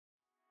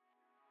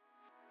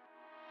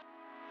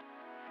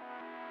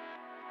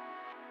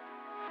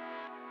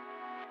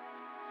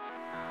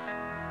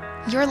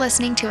You're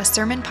listening to a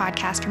sermon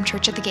podcast from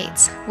Church at the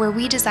Gates, where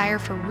we desire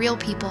for real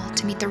people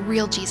to meet the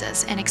real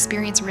Jesus and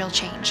experience real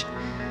change.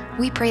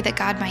 We pray that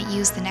God might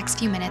use the next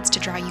few minutes to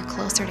draw you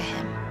closer to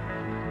Him.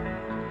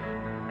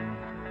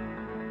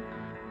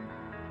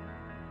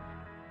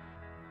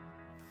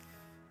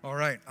 All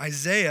right,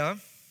 Isaiah.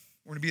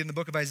 We're going to be in the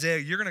book of Isaiah.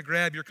 You're going to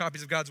grab your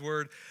copies of God's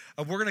Word.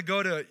 We're going to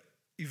go to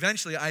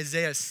eventually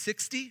Isaiah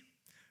 60,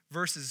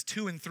 verses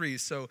 2 and 3.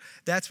 So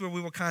that's where we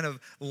will kind of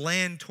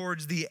land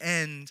towards the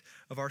end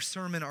of our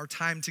sermon, our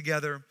time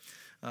together,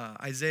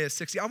 Isaiah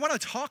 60. I want to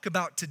talk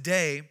about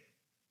today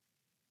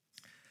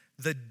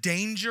the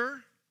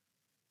danger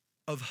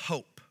of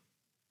hope.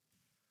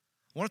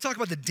 I want to talk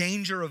about the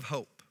danger of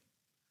hope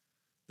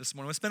this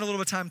morning. We'll spend a little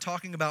bit of time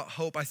talking about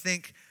hope. I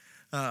think,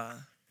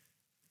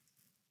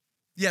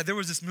 there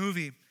was this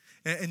movie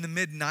in the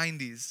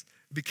mid-90s.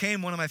 It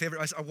became one of my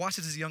favorite. I watched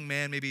it as a young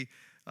man, maybe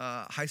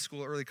high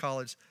school, early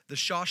college, The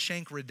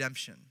Shawshank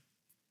Redemption.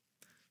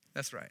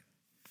 That's right.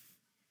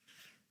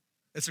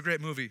 It's a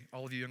great movie,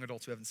 all of you young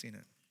adults who haven't seen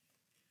it.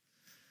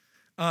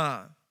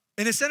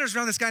 And it centers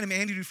around this guy named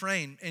Andy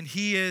Dufresne, and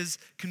he is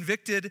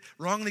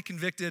wrongly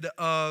convicted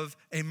of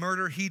a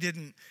murder he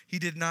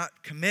did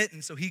not commit,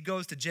 and so he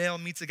goes to jail,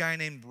 meets a guy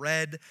named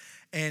Red,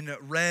 and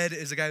Red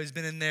is a guy who's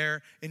been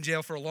in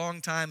jail for a long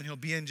time, and he'll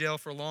be in jail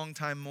for a long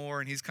time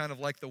more, and he's kind of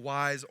like the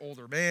wise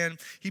older man.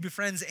 He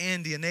befriends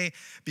Andy, and they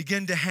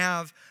begin to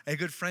have a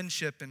good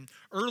friendship, and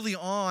early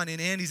on in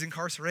Andy's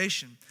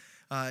incarceration,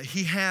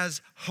 he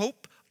has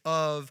hope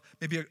of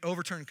maybe an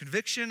overturned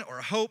conviction or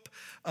a hope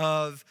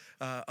of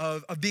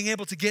being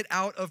able to get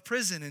out of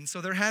prison. And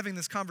so they're having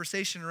this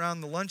conversation around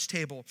the lunch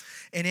table,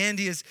 and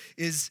Andy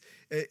is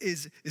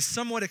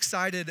somewhat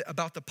excited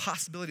about the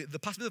possibility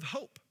of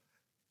hope,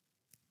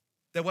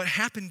 that what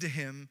happened to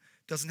him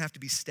doesn't have to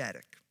be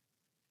static.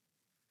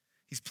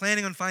 He's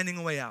planning on finding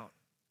a way out.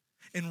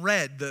 And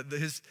Red,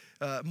 his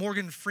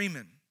Morgan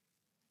Freeman,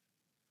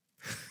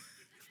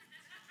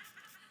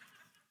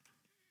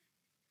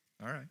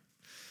 all right.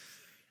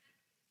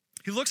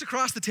 He looks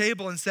across the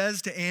table and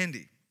says to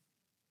Andy,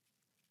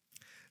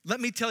 "Let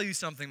me tell you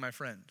something, my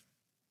friend.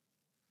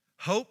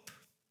 Hope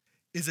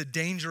is a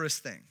dangerous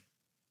thing.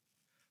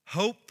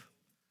 Hope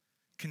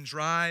can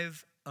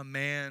drive a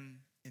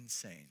man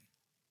insane."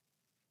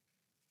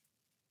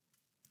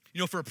 You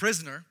know, for a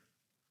prisoner,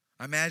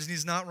 I imagine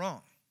he's not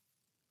wrong.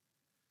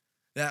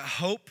 That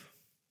hope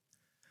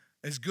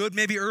is good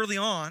maybe early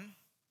on,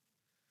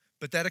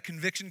 but that a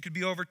conviction could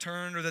be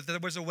overturned or that there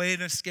was a way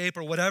to escape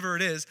or whatever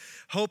it is.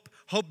 Hope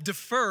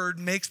deferred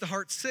makes the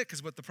heart sick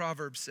is what the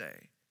Proverbs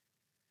say.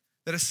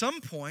 That at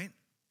some point,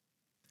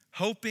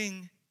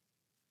 hoping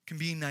can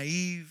be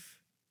naive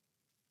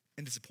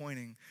and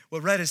disappointing.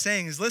 What Red is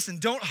saying is, listen,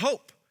 don't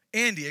hope,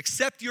 Andy.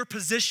 Accept your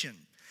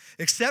position.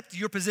 Accept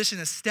your position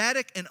as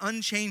static and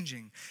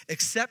unchanging.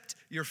 Accept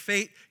your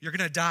fate. You're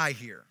going to die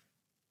here.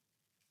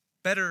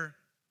 Better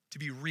to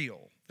be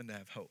real than to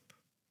have hope.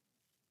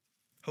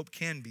 Hope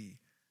can be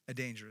a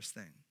dangerous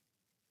thing.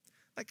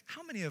 Like,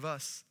 how many of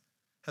us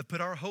have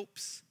put our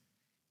hopes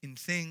in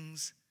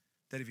things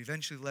that have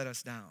eventually let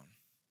us down?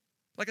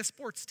 Like a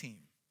sports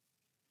team.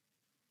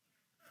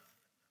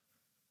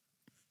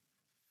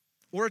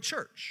 Or a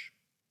church.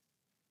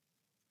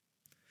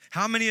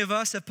 How many of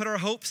us have put our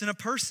hopes in a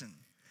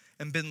person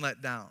and been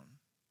let down?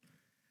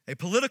 A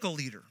political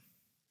leader,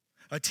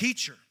 a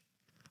teacher,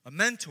 a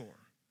mentor,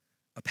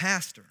 a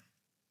pastor.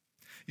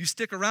 You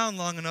stick around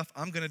long enough,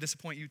 I'm going to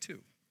disappoint you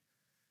too.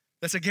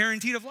 That's a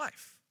guarantee of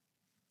life.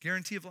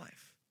 Guarantee of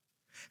life.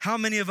 How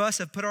many of us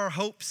have put our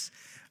hopes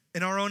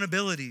in our own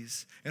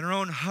abilities, in our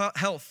own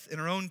health, in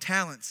our own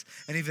talents,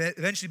 and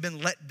eventually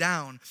been let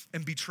down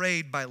and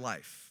betrayed by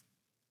life?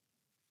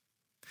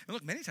 And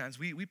look, many times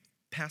we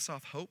pass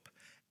off hope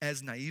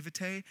as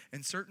naivete,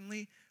 and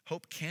certainly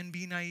hope can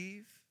be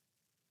naive.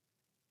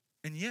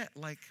 And yet,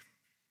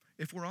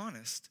 if we're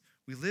honest,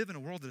 we live in a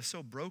world that is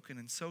so broken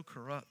and so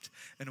corrupt,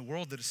 and a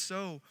world that is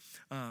so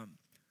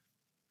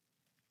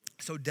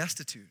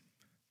destitute,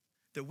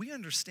 that we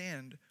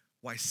understand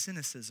why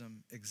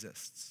cynicism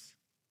exists.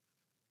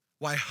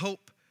 Why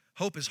hope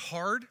is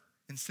hard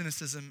and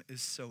cynicism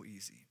is so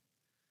easy.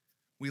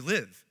 We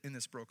live in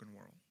this broken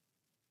world.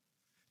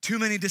 Too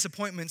many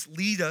disappointments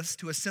lead us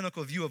to a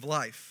cynical view of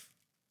life.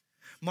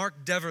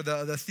 Mark Dever,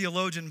 the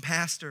theologian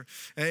pastor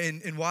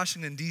in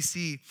Washington,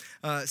 D.C.,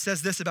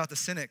 says this about the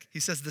cynic. He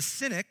says, the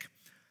cynic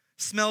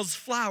smells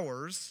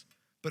flowers,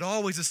 but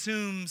always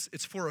assumes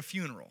it's for a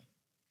funeral.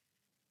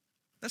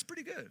 That's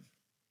pretty good,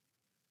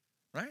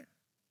 right?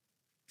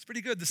 It's pretty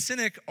good. The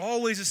cynic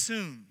always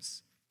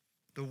assumes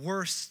the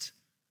worst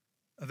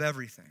of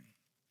everything.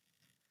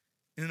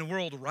 And in a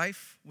world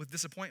rife with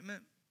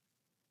disappointment,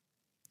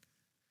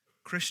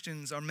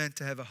 Christians are meant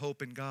to have a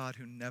hope in God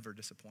who never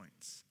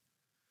disappoints.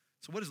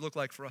 So what does it look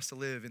like for us to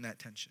live in that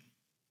tension?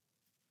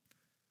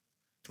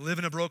 To live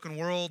in a broken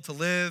world, to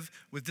live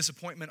with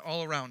disappointment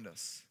all around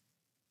us.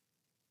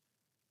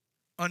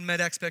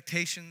 Unmet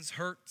expectations,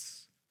 hurts.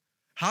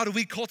 How do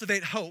we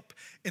cultivate hope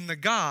in the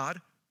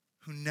God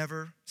who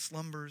never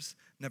slumbers,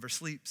 never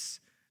sleeps,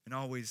 and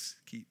always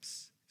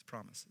keeps his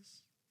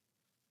promises.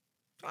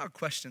 So I have a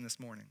question this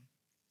morning.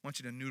 I want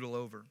you to noodle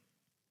over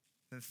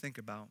and think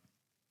about.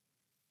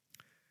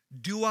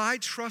 Do I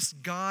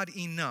trust God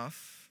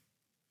enough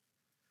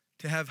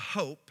to have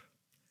hope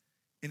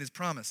in his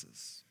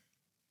promises?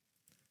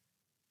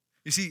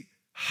 You see,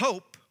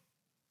 hope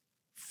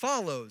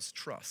follows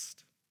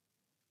trust.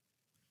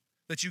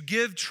 That you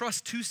give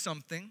trust to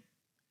something,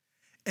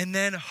 and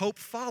then hope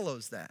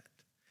follows that.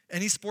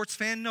 Any sports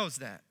fan knows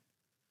that.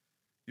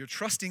 You're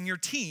trusting your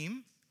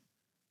team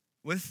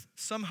with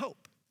some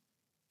hope.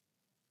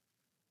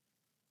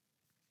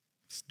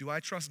 Do I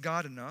trust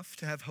God enough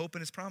to have hope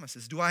in his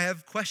promises? Do I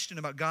have question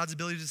about God's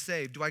ability to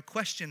save? Do I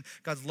question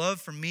God's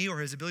love for me or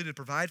his ability to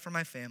provide for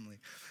my family?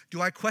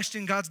 Do I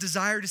question God's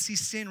desire to see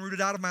sin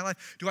rooted out of my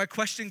life? Do I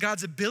question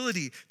God's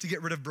ability to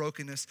get rid of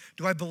brokenness?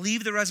 Do I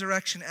believe the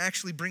resurrection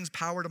actually brings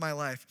power to my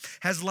life?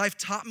 Has life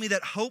taught me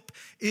that hope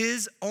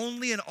is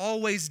only and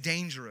always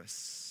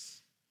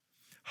dangerous?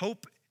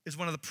 Hope is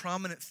one of the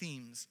prominent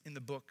themes in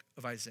the book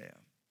of Isaiah.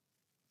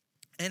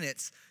 And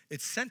it's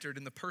centered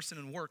in the person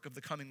and work of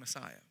the coming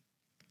Messiah.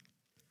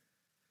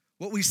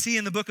 What we see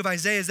in the book of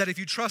Isaiah is that if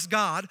you trust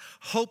God,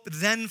 hope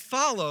then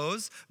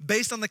follows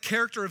based on the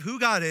character of who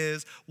God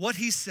is, what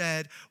he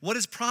said, what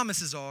his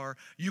promises are.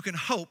 You can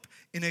hope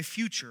in a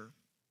future.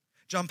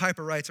 John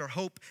Piper writes, our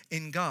hope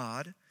in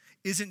God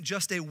isn't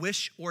just a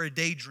wish or a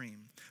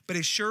daydream, but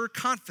a sure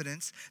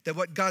confidence that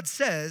what God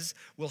says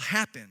will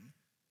happen,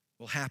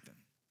 will happen.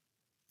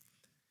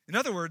 In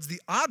other words,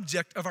 the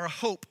object of our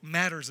hope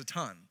matters a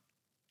ton.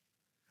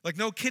 Like,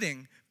 no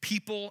kidding,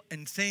 people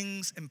and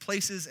things and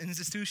places and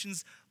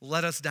institutions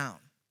let us down.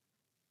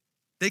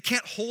 They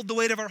can't hold the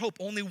weight of our hope.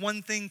 Only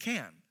one thing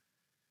can.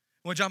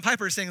 What John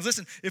Piper is saying is,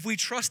 listen, if we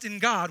trust in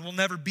God, we'll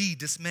never be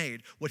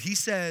dismayed. What he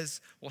says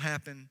will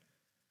happen,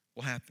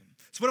 will happen.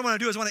 So what I want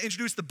to do is I want to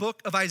introduce the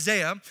book of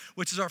Isaiah,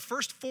 which is our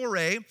first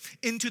foray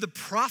into the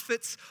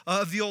prophets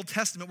of the Old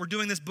Testament. We're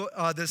doing this book,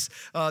 this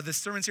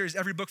sermon series,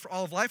 Every Book for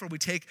All of Life, where we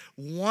take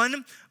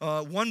one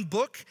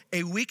book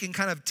a week and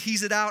kind of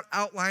tease it out,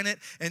 outline it,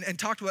 and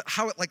talk about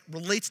how it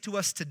relates to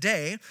us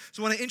today.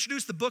 So I want to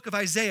introduce the book of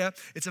Isaiah.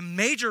 It's a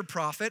major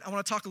prophet. I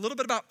want to talk a little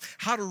bit about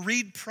how to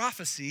read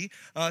prophecy,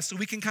 so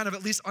we can kind of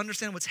at least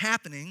understand what's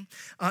happening.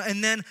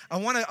 And then I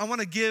want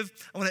to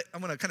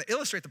kind of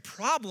illustrate the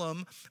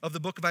problem of the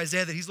book of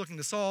Isaiah that he's looking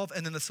to solve,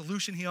 and then the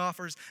solution he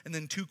offers, and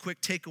then two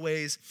quick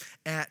takeaways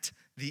at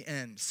the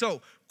end.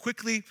 So,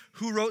 quickly,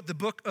 who wrote the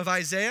book of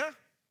Isaiah?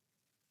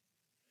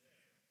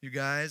 You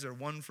guys are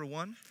one for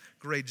one.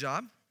 Great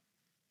job.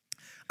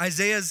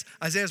 Isaiah's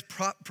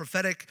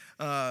prophetic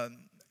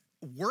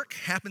work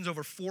happens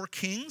over 4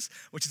 kings,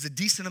 which is a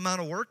decent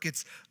amount of work.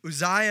 It's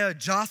Uzziah,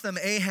 Jotham,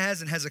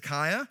 Ahaz, and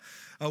Hezekiah.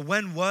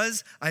 When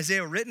was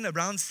Isaiah written?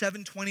 Around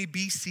 720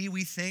 BC,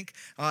 we think.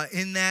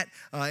 In that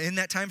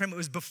time frame, it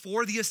was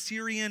before the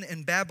Assyrian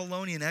and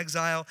Babylonian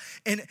exile.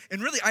 And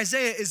really,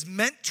 Isaiah is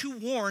meant to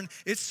warn.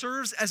 It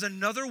serves as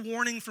another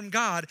warning from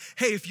God.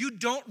 Hey, if you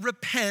don't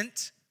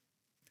repent,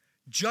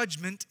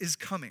 judgment is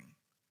coming.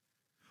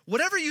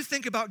 Whatever you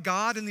think about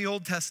God in the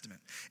Old Testament,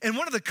 and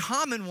one of the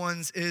common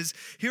ones is,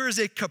 here is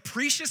a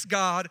capricious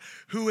God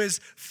who is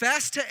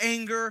fast to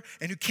anger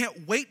and who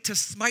can't wait to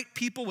smite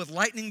people with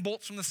lightning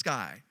bolts from the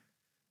sky.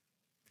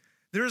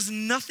 There is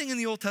nothing in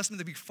the Old Testament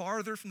that be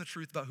farther from the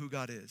truth about who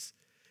God is.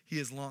 He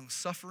is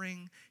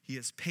long-suffering, he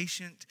is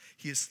patient,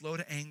 he is slow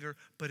to anger,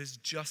 but his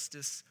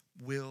justice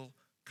will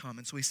come.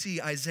 And so we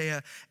see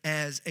Isaiah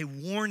as a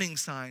warning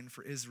sign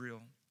for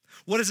Israel.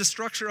 What is the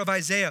structure of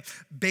Isaiah?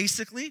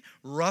 Basically,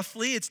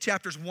 roughly, it's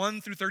chapters 1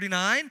 through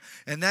 39,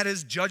 and that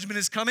is judgment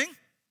is coming.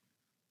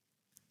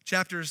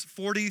 Chapters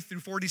 40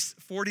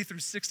 through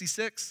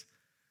 66,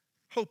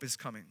 hope is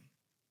coming.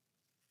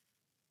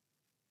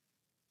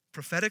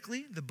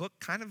 Prophetically, the book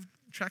kind of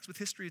tracks with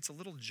history. It's a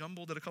little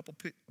jumbled at a couple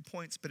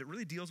points, but it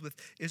really deals with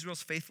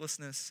Israel's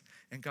faithlessness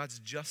and God's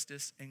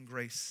justice and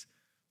grace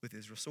with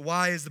Israel. So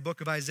why is the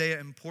book of Isaiah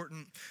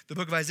important? The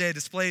book of Isaiah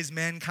displays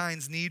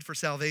mankind's need for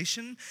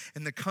salvation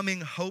and the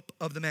coming hope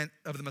of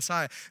the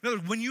Messiah. In other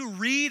words, when you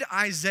read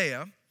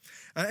Isaiah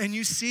and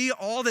you see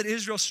all that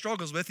Israel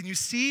struggles with, and you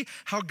see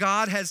how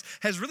God has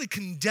really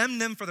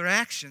condemned them for their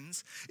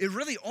actions, it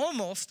really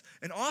almost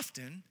and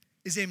often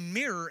is a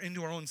mirror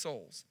into our own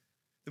souls.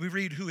 That we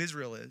read who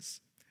Israel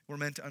is, we're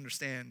meant to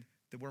understand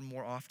that we're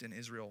more often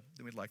Israel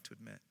than we'd like to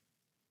admit.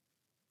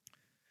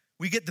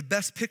 We get the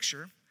best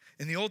picture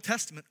in the Old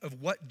Testament of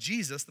what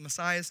Jesus, the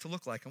Messiah, is to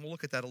look like. And we'll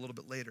look at that a little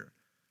bit later.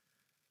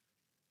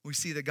 We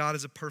see that God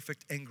is a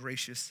perfect and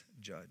gracious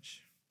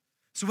judge.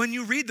 So when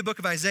you read the book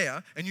of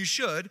Isaiah, and you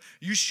should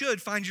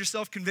find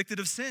yourself convicted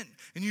of sin.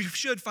 And you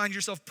should find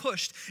yourself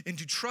pushed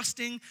into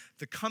trusting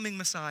the coming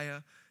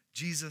Messiah,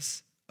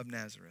 Jesus of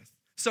Nazareth.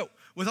 So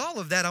with all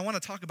of that, I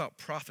want to talk about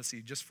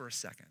prophecy just for a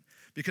second.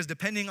 Because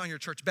depending on your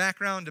church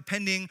background,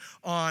 depending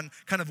on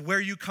kind of where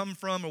you come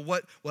from or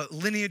what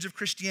lineage of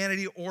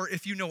Christianity, or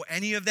if you know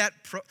any of that,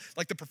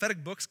 like the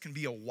prophetic books can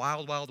be a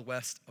wild, wild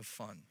west of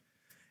fun.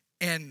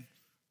 And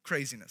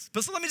craziness.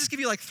 But so let me just give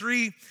you like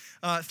three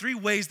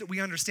ways that we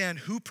understand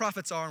who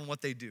prophets are and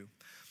what they do.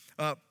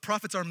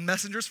 Prophets are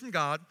messengers from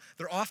God.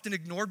 They're often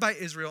ignored by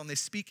Israel, and they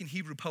speak in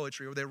Hebrew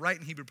poetry, or they write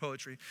in Hebrew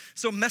poetry.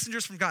 So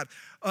messengers from God.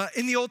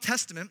 In the Old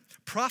Testament,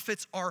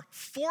 prophets are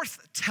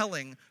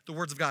forthtelling the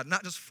words of God,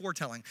 not just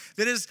foretelling.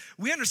 That is,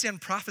 we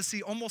understand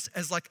prophecy almost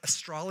as like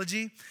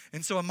astrology.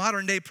 And so a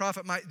modern day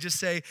prophet might just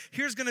say,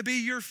 here's gonna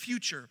be your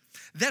future.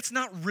 That's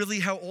not really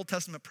how Old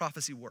Testament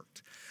prophecy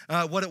worked.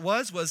 What it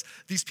was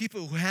these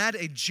people who had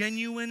a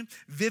genuine,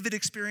 vivid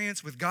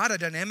experience with God, a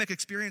dynamic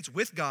experience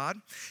with God,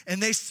 and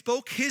they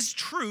spoke his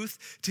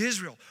truth to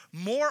Israel.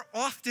 More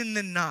often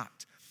than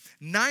not,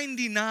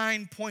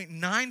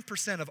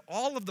 99.9% of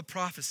all of the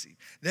prophecy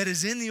that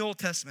is in the Old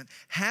Testament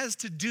has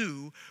to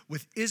do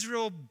with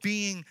Israel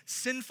being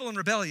sinful and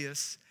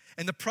rebellious,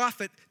 and the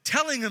prophet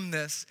telling them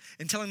this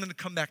and telling them to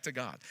come back to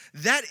God.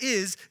 That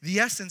is the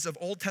essence of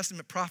Old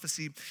Testament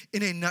prophecy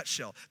in a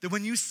nutshell. That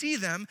when you see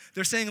them,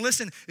 they're saying,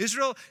 listen,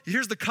 Israel,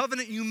 here's the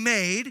covenant you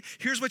made.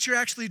 Here's what you're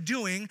actually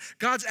doing.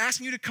 God's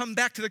asking you to come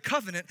back to the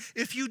covenant.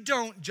 If you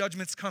don't,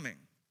 judgment's coming.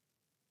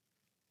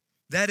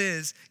 That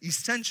is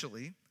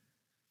essentially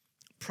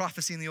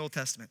prophecy in the Old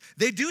Testament.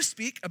 They do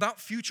speak about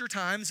future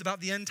times,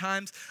 about the end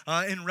times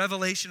in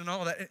Revelation and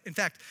all of that. In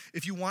fact,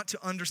 if you want to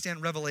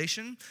understand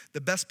Revelation, the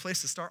best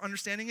place to start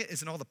understanding it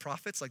is in all the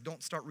prophets. Like,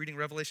 don't start reading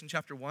Revelation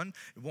chapter 1.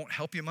 It won't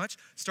help you much.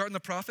 Start in the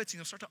prophets and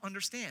you'll start to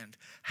understand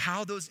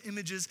how those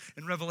images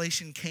in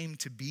Revelation came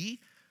to be.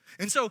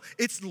 And so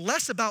it's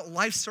less about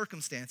life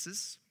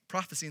circumstances,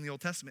 prophecy in the Old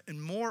Testament, and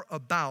more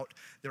about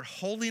their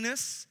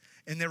holiness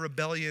and their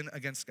rebellion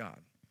against God.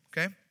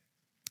 Okay?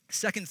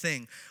 Second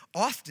thing,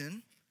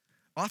 often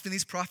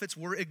these prophets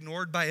were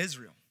ignored by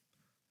Israel.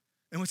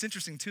 And what's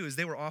interesting too is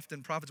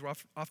prophets were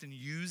often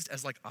used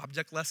as like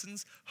object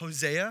lessons.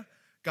 Hosea,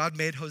 God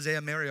made Hosea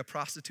marry a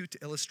prostitute to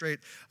illustrate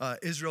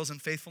Israel's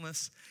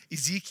unfaithfulness.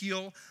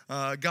 Ezekiel,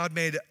 God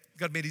made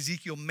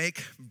Ezekiel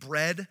make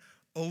bread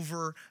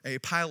over a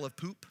pile of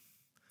poop.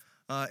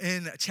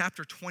 In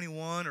chapter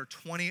 21 or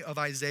 20 of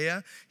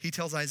Isaiah, he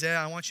tells Isaiah,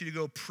 I want you to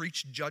go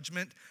preach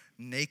judgment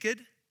naked.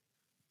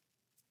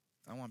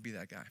 I want to be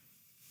that guy.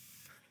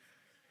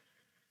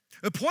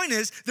 The point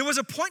is, there was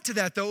a point to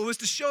that, though. It was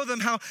to show them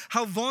how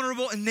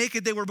vulnerable and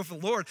naked they were before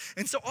the Lord.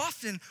 And so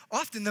often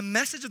the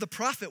message of the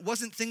prophet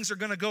wasn't things are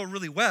going to go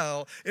really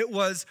well. It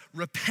was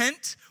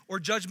repent or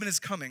judgment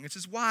is coming, which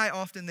is why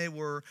often they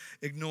were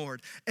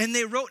ignored. And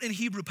they wrote in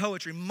Hebrew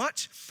poetry.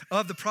 Much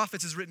of the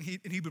prophets is written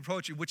in Hebrew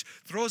poetry, which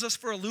throws us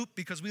for a loop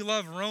because we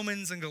love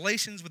Romans and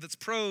Galatians with its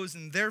pros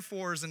and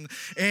therefores and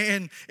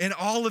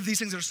all of these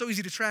things that are so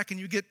easy to track. And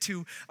you get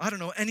to, I don't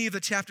know, any of the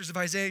chapters of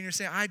Isaiah and you're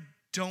saying, I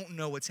don't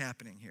know what's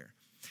happening here.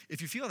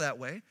 If you feel that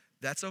way,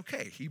 that's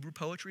okay. Hebrew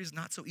poetry is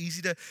not so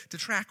easy to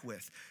track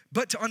with.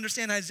 But to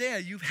understand Isaiah,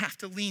 you have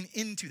to lean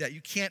into that. You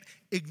can't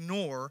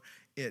ignore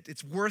it.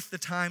 It's worth the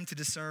time to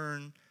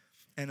discern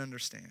and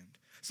understand.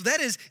 So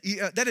that is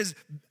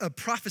a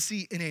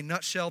prophecy in a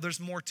nutshell. There's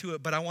more to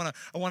it, but I want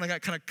to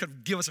kind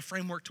of give us a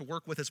framework to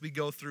work with as we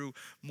go through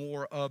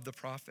more of the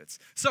prophets.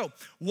 So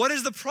what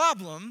is the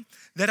problem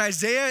that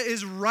Isaiah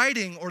is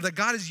writing or that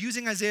God is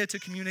using Isaiah to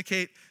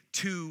communicate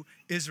to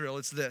Israel?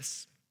 It's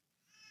this.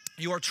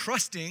 You are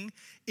trusting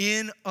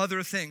in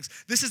other things.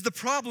 This is the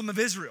problem of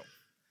Israel,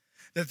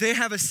 that they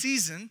have a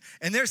season,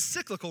 and they're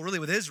cyclical really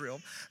with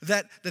Israel,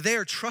 that they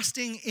are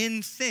trusting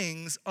in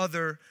things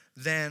other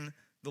than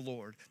the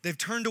Lord. They've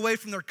turned away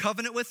from their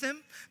covenant with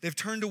him. They've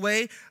turned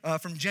away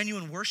from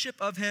genuine worship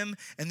of him,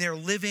 and they're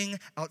living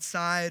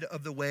outside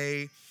of the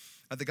way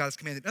that God has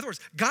commanded. In other words,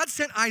 God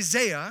sent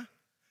Isaiah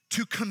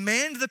to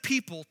command the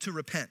people to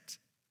repent.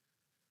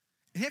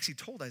 And he actually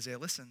told Isaiah,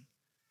 listen,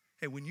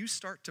 hey, when you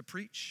start to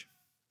preach,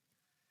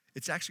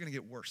 it's actually going to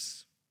get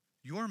worse.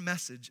 Your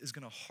message is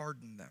going to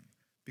harden them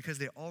because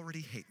they already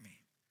hate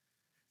me.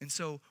 And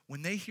so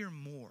when they hear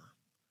more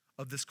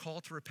of this call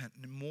to repent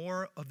and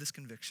more of this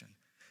conviction,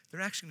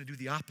 they're actually going to do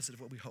the opposite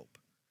of what we hope.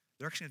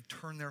 They're actually going to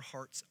turn their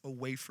hearts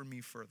away from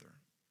me further.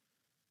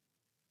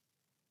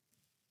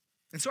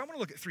 And so I want to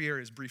look at three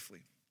areas briefly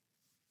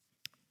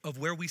of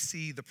where we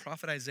see the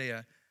prophet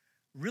Isaiah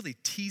really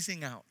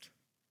teasing out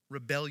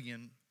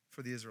rebellion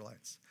for the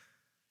Israelites.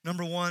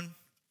 Number one,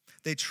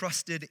 they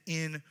trusted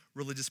in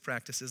religious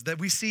practices. That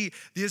we see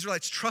the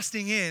Israelites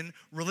trusting in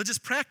religious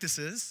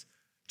practices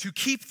to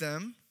keep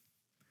them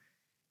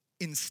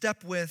in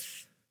step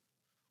with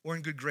or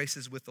in good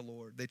graces with the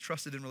Lord. They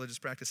trusted in religious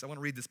practice. I want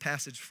to read this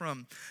passage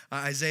from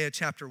Isaiah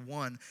chapter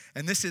 1.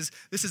 And this is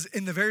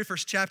in the very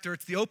first chapter.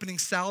 It's the opening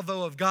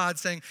salvo of God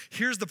saying,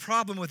 here's the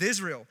problem with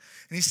Israel.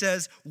 And he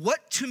says,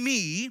 what to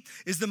me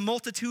is the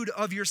multitude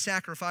of your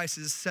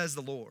sacrifices, says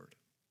the Lord.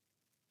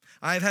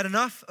 I have had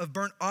enough of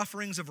burnt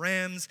offerings of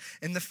rams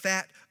and the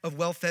fat of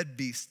well-fed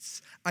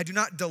beasts. I do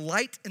not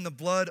delight in the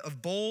blood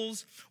of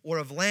bulls or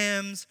of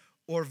lambs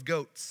or of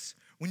goats.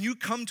 When you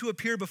come to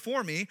appear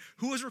before me,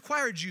 who has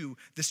required you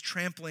this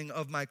trampling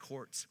of my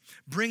courts?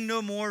 Bring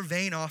no more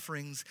vain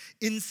offerings.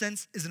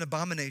 Incense is an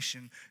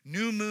abomination.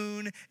 New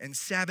moon and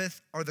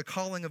Sabbath are the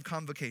calling of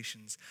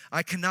convocations.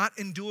 I cannot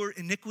endure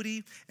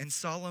iniquity and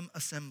solemn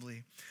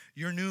assembly.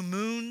 Your new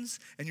moons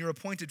and your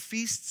appointed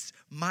feasts,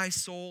 my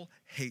soul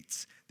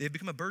hates. They have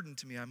become a burden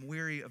to me. I'm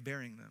weary of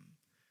bearing them.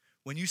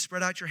 When you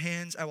spread out your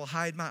hands, I will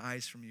hide my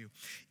eyes from you.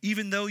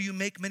 Even though you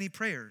make many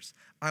prayers,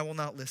 I will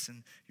not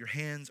listen. Your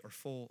hands are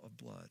full of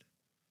blood.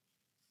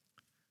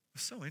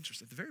 It's so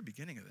interesting. At the very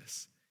beginning of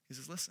this, he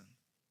says, listen,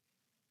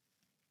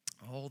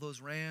 all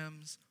those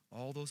rams,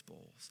 all those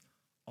bulls,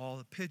 all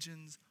the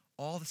pigeons,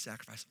 all the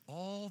sacrifice,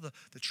 all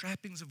the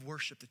trappings of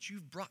worship that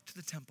you've brought to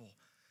the temple,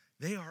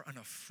 they are an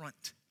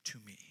affront to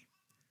me,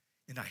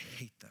 and I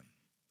hate them.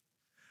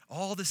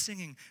 All the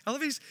singing. I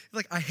love these,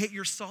 like, I hate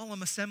your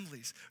solemn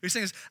assemblies. What he's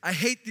saying is, I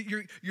hate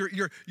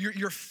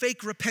your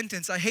fake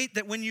repentance. I hate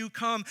that when you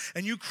come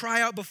and you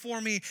cry out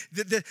before me,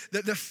 the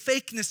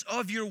fakeness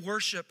of your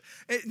worship.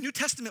 New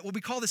Testament, what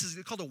we call this is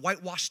called a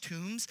whitewashed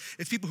tombs.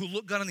 It's people who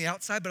look good on the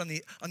outside, but on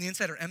the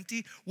inside are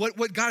empty.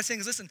 What God is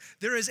saying is, listen,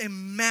 there is a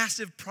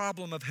massive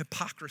problem of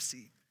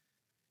hypocrisy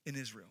in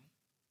Israel.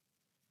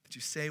 That you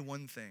say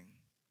one thing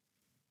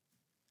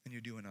and you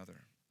do another.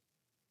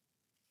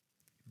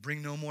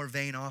 Bring no more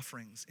vain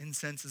offerings.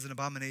 Incense is an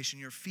abomination.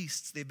 Your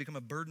feasts, they've become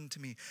a burden to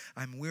me.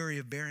 I'm weary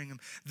of bearing them.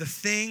 The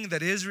thing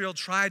that Israel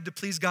tried to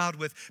please God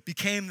with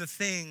became the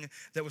thing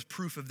that was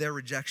proof of their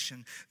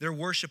rejection. Their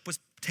worship was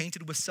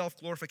tainted with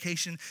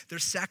self-glorification. Their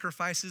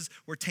sacrifices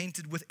were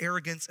tainted with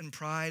arrogance and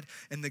pride.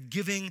 And the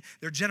giving,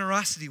 their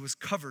generosity was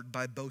covered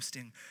by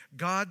boasting.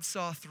 God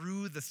saw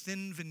through the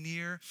thin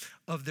veneer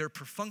of their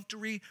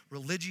perfunctory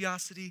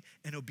religiosity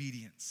and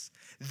obedience.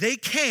 They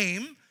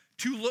came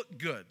to look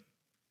good.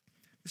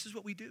 This is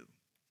what we do.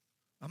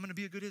 I'm going to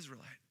be a good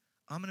Israelite.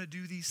 I'm going to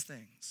do these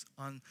things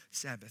on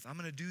Sabbath. I'm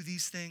going to do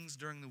these things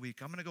during the week.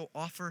 I'm going to go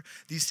offer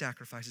these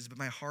sacrifices, but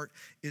my heart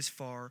is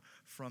far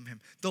from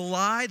him. The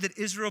lie that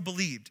Israel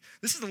believed,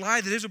 this is the lie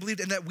that Israel believed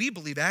and that we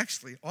believe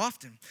actually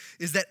often,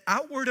 is that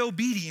outward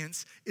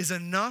obedience is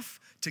enough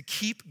to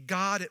keep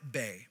God at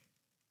bay.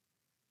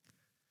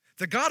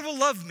 That God will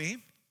love me,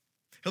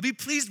 he'll be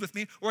pleased with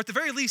me, or at the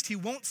very least, he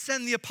won't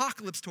send the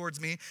apocalypse towards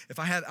me if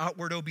I have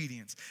outward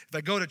obedience. If I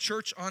go to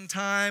church on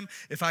time,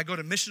 if I go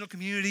to missional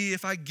community,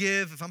 if I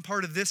give, if I'm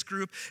part of this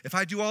group, if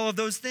I do all of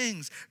those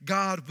things,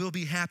 God will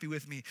be happy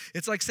with me.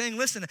 It's like saying,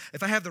 listen,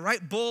 if I have the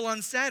right bull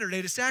on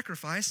Saturday to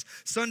sacrifice,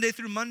 Sunday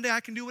through Monday, I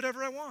can do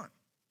whatever I want.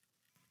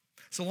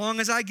 So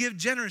long as I give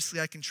generously,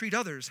 I can treat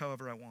others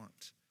however I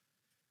want.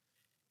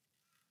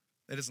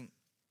 That doesn't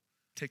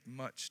take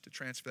much to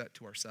transfer that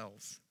to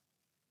ourselves.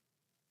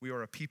 We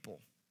are a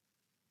people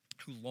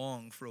who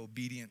long for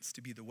obedience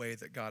to be the way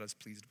that God is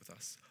pleased with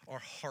us. Our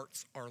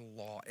hearts are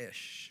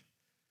law-ish.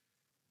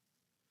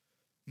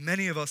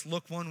 Many of us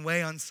look one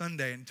way on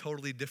Sunday and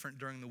totally different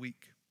during the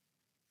week.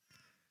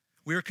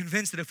 We are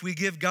convinced that if we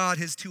give God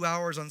his 2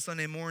 hours on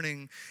Sunday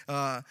morning,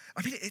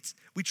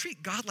 we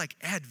treat God like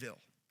Advil.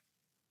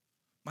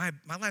 My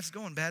life's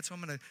going bad, so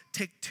I'm going to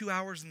take 2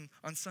 hours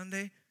on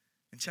Sunday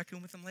and check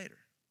in with him later.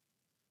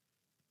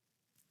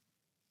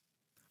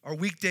 Our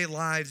weekday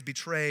lives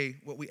betray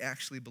what we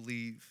actually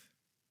believe.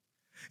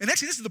 And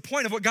actually, this is the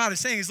point of what God is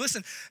saying is,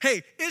 listen,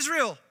 hey,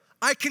 Israel,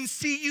 I can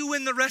see you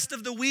in the rest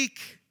of the week.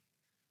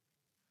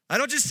 I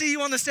don't just see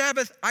you on the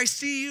Sabbath. I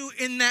see you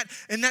in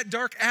that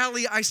dark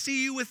alley. I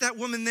see you with that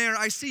woman there.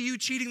 I see you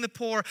cheating the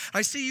poor.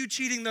 I see you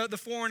cheating the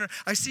foreigner.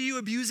 I see you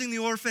abusing the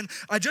orphan.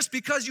 Just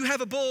because you have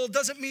a bull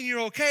doesn't mean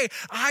you're okay.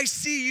 I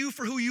see you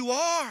for who you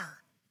are.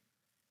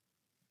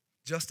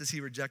 Just as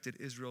he rejected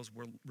Israel's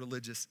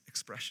religious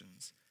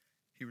expressions,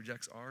 he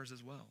rejects ours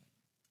as well.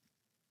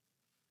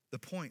 The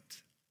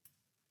point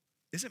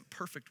isn't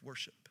perfect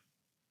worship,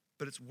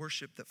 but it's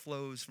worship that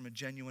flows from a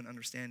genuine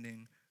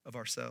understanding of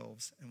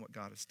ourselves and what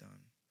God has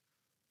done.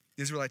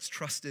 The Israelites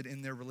trusted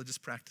in their religious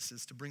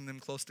practices to bring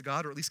them close to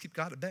God, or at least keep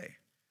God at bay.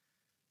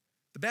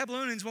 The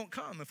Babylonians won't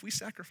come if we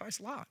sacrifice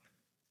Lot.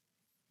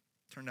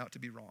 Turned out to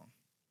be wrong.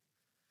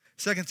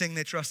 Second thing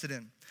they trusted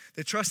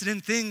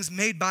in things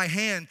made by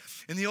hand.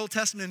 In the Old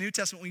Testament and New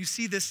Testament, when you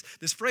see this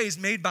phrase,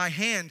 made by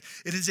hand,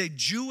 it is a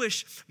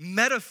Jewish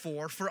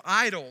metaphor for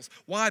idols.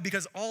 Why?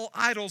 Because all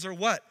idols are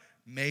what?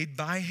 Made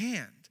by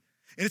hand.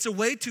 And it's a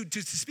way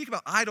to speak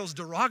about idols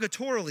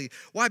derogatorily.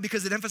 Why?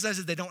 Because it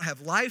emphasizes they don't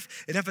have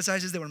life. It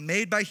emphasizes they were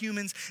made by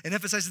humans. It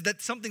emphasizes that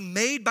something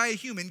made by a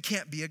human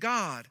can't be a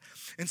God.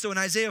 And so in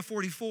Isaiah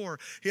 44,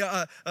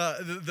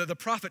 the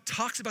prophet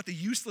talks about the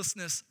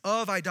uselessness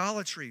of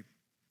idolatry.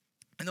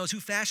 And those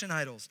who fashion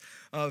idols,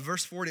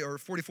 verse 40 or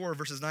 44,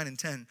 verses 9 and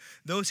 10,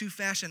 those who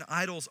fashion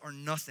idols are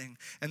nothing,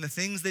 and the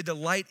things they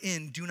delight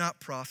in do not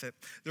profit.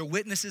 Their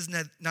witnesses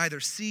neither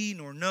see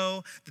nor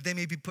know, that they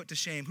may be put to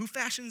shame. Who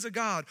fashions a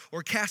god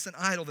or casts an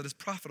idol that is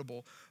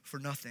profitable for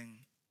nothing?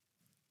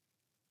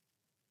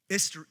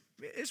 Israel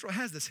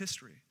has this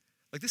history.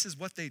 Like, this is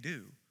what they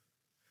do.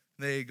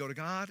 They go to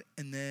God,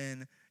 and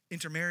then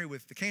intermarry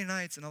with the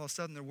Canaanites, and all of a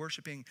sudden they're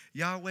worshiping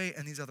Yahweh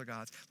and these other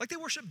gods. Like they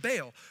worship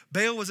Baal.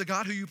 Baal was a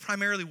god who you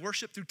primarily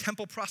worship through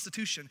temple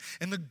prostitution.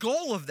 And the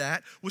goal of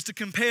that was to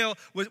compel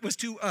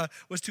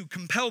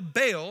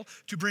Baal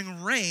to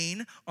bring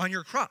rain on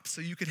your crops so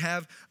you could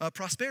have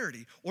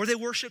prosperity. Or they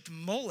worshiped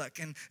Molech,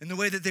 and the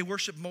way that they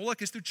worship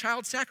Molech is through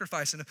child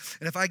sacrifice. And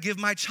if I give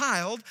my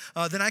child,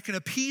 then I can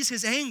appease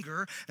his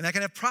anger, and I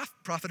can have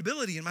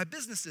profitability in my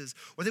businesses.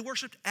 Or they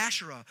worshiped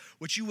Asherah,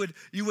 which you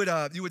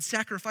would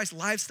sacrifice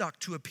livestock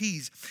to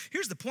appease.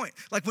 Here's the point.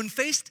 Like when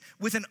faced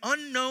with an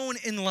unknown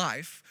in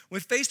life,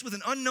 when faced with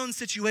an unknown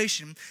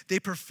situation, they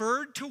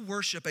preferred to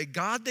worship a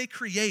God they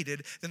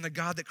created than the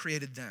God that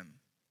created them.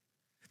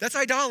 That's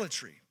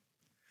idolatry.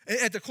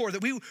 At the core,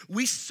 that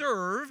we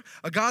serve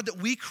a God that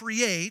we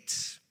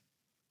create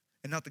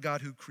and not the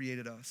God who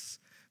created us.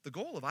 The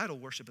goal of idol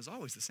worship is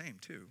always the same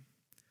too.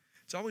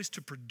 It's always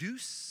to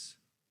produce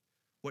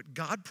what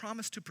God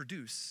promised to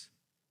produce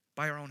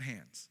by our own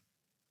hands.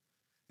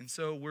 And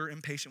so we're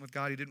impatient with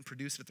God. He didn't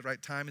produce it at the right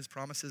time. His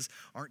promises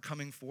aren't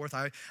coming forth.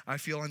 I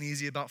feel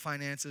uneasy about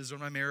finances or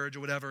my marriage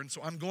or whatever. And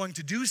so I'm going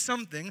to do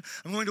something.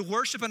 I'm going to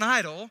worship an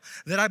idol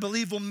that I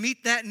believe will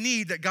meet that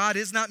need that God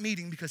is not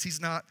meeting because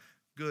he's not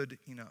good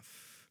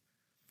enough.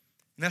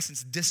 In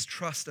essence,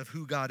 distrust of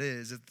who God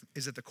is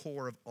at the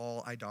core of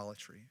all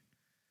idolatry.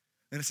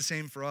 And it's the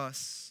same for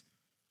us.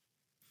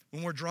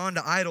 When we're drawn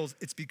to idols,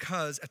 it's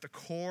because at the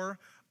core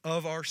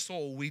of our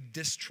soul, we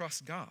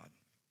distrust God.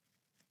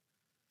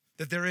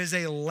 That there is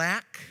a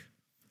lack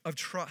of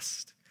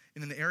trust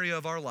in an area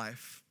of our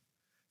life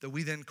that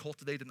we then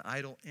cultivate an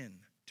idol in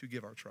to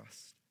give our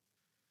trust.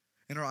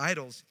 And our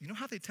idols, you know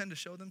how they tend to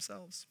show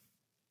themselves?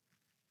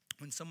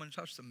 When someone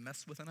starts to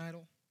mess with an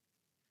idol,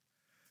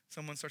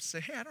 someone starts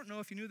to say, hey, I don't know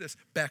if you knew this.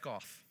 Back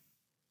off.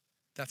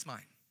 That's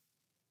mine.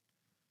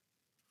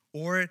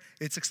 Or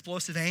it's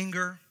explosive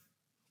anger,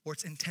 or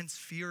it's intense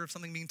fear of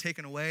something being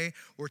taken away,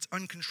 or it's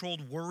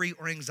uncontrolled worry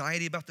or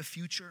anxiety about the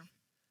future.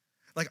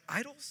 Like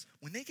idols,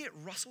 when they get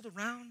rustled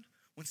around,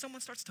 when someone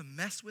starts to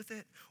mess with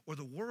it, or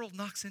the world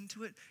knocks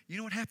into it, you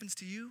know what happens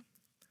to you?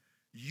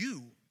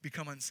 You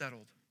become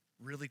unsettled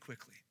really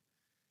quickly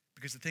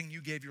because the thing you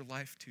gave your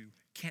life to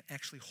can't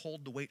actually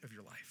hold the weight of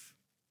your life.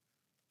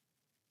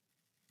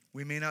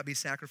 We may not be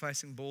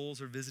sacrificing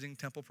bulls or visiting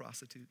temple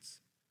prostitutes,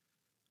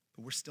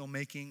 but we're still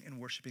making and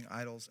worshiping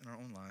idols in our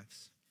own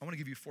lives. I want to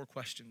give you 4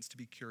 questions to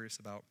be curious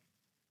about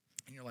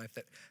in your life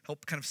that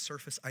help kind of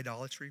surface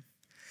idolatry.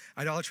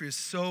 Idolatry is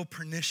so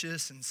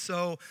pernicious and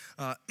so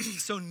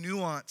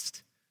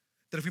nuanced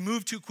that if we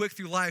move too quick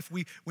through life,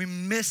 we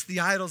miss the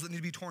idols that need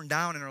to be torn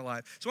down in our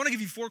life. So I want to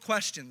give you 4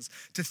 questions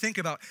to think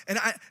about, and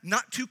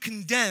not to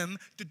condemn,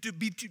 to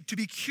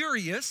be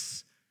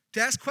curious,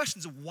 to ask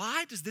questions of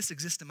why does this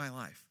exist in my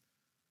life?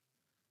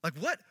 Like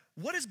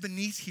what is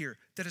beneath here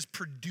that is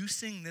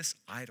producing this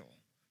idol?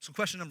 So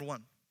question number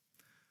 1.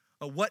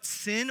 What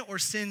sin or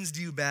sins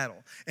do you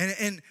battle?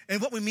 And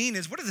what we mean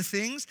is, what are the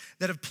things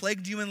that have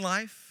plagued you in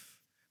life?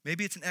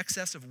 Maybe it's an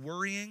excess of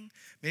worrying.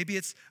 Maybe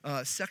it's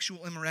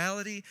sexual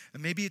immorality.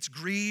 And maybe it's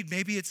greed.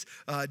 Maybe it's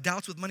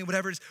doubts with money,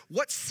 whatever it is.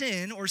 What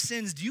sin or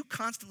sins do you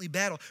constantly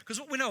battle? Because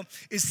what we know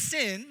is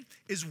sin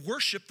is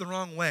worship the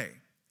wrong way.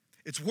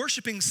 It's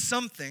worshiping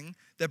something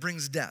that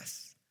brings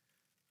death.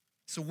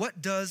 So what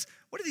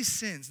are these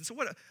sins? And so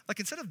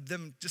instead of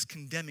them just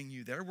condemning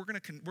you there, we're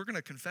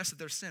gonna confess that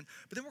they're sin,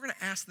 but then we're gonna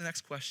ask the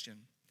next question.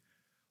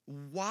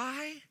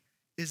 Why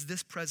is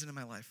this present in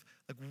my life?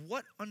 Like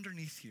what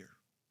underneath here?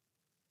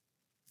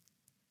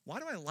 Why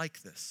do I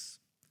like this?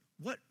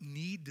 What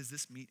need does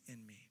this meet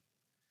in me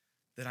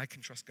that I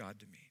can trust God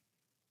to meet?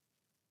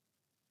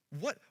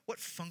 What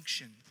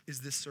function is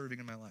this serving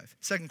in my life?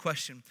 Second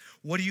question,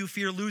 what do you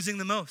fear losing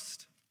the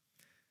most?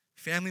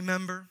 Family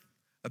member,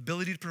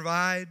 ability to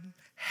provide,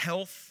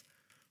 health,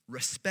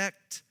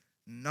 respect,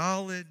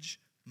 knowledge,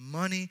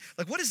 money.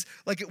 What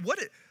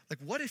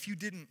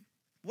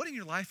in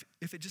your life,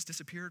 if it just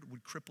disappeared,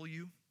 would cripple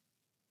you?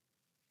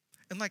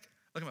 And like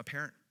I'm a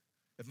parent.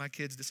 If my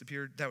kids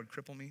disappeared, that would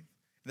cripple me.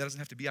 That doesn't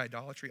have to be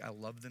idolatry. I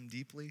love them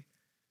deeply.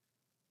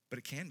 But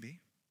it can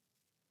be.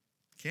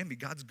 It can be.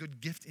 God's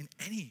good gift in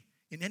any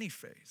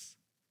phase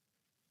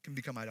can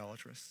become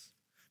idolatrous.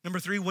 Number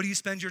 3, what do you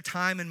spend your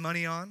time and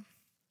money on?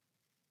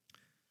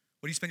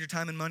 What do you spend your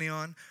time and money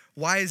on?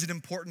 Why is it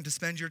important to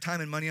spend your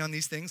time and money on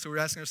these things? So we're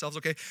asking ourselves,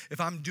 okay, if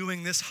I'm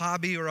doing this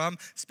hobby or I'm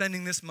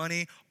spending this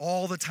money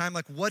all the time,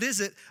 like what is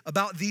it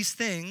about these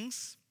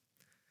things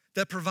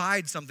that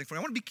provide something for me?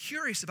 I want to be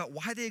curious about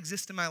why they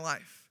exist in my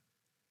life.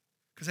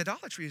 Because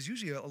idolatry is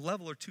usually a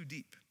level or 2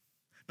 deep.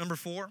 Number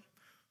 4,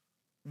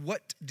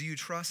 what do you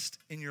trust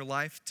in your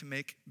life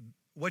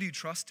what do you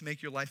trust to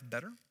make your life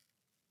better?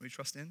 What do you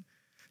trust in?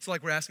 So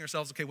we're asking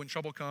ourselves, okay, when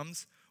trouble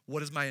comes,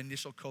 what is my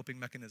initial coping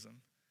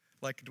mechanism?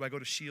 Do I go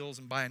to Shields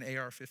and buy an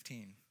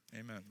AR-15?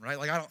 Amen, right?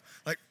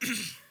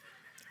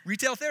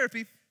 Retail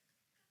therapy.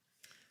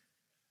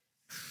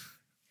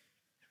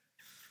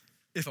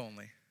 If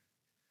only.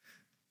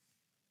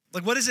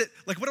 What is it?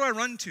 What do I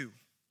run to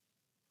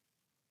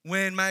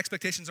when my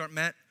expectations aren't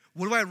met?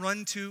 What do I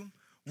run to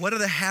What are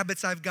the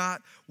habits I've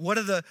got? What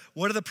are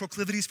the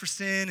proclivities for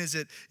sin? Is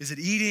it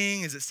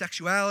eating? Is it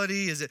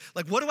sexuality? Is it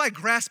like, what do I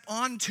grasp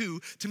onto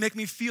to make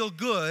me feel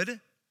good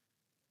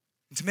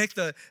and to make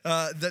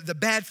the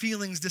bad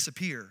feelings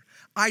disappear?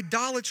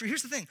 Idolatry,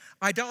 here's the thing.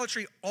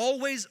 Idolatry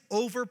always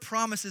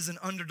overpromises and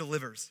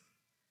underdelivers,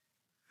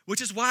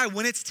 which is why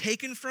when it's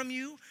taken from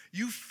you,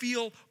 you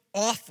feel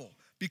awful.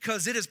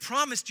 Because it has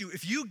promised you,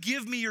 if you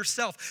give me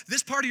yourself,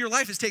 this part of your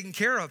life is taken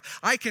care of.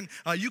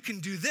 You can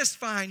do this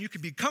fine. You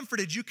can be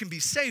comforted. You can be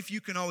safe.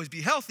 You can always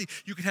be healthy.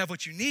 You can have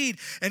what you need.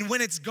 And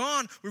when it's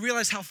gone, we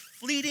realize how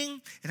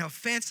fleeting and how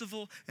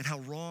fanciful and how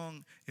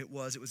wrong it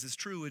was. It was as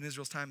true in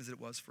Israel's time as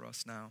it was for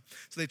us now.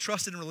 So they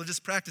trusted in religious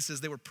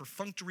practices. They were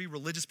perfunctory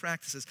religious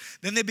practices.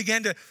 Then they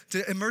began to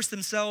immerse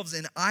themselves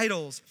in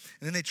idols.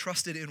 And then they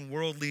trusted in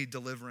worldly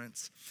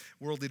deliverance.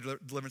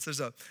 There's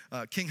a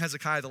King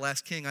Hezekiah, the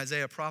last king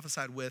Isaiah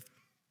prophesied with,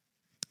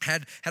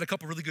 had a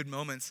couple really good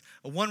moments.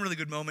 One really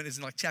good moment is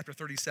in like chapter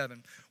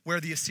 37, where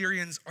the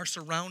Assyrians are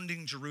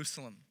surrounding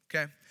Jerusalem,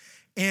 okay?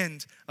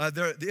 And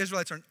the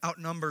Israelites are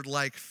outnumbered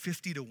like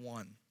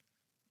 50-1.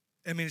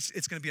 I mean,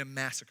 it's going to be a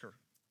massacre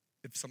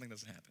if something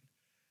doesn't happen.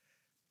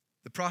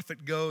 The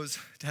prophet goes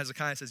to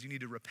Hezekiah and says, you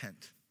need to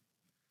repent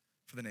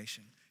for the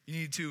nation. You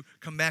need to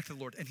come back to the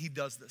Lord. And he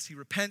does this. He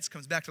repents,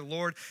 comes back to the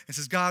Lord, and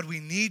says, God, we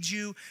need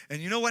you.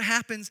 And you know what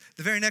happens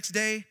the very next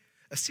day?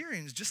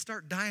 Assyrians just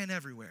start dying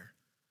everywhere.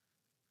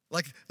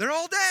 Like, they're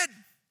all dead.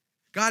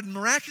 God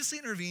miraculously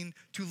intervened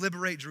to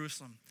liberate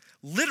Jerusalem.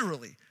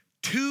 Literally,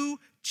 2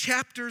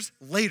 chapters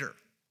later,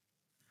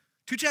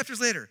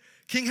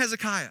 King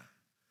Hezekiah,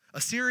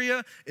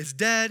 Assyria is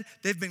dead.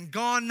 They've been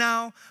gone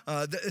now.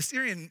 The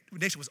Assyrian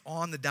nation was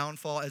on the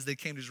downfall as they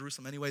came to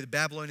Jerusalem anyway. The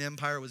Babylonian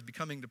Empire was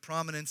becoming to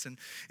prominence,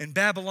 and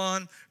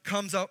Babylon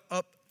comes up.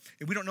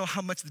 And we don't know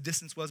how much the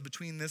distance was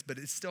between this, but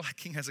it's still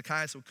King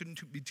Hezekiah, so it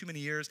couldn't be too many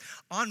years.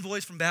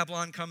 Envoys from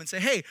Babylon come and say,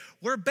 hey,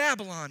 we're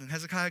Babylon. And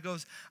Hezekiah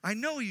goes, I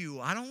know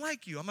you. I don't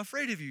like you. I'm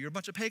afraid of you. You're a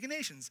bunch of pagan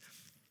nations.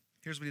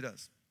 Here's what he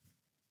does.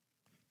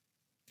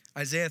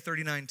 Isaiah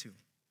 39:2.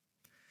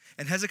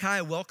 And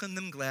Hezekiah welcomed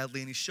them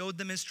gladly, and he showed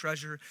them his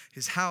treasure,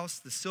 his house,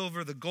 the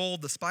silver, the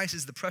gold, the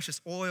spices, the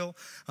precious oil,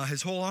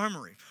 his whole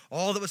armory,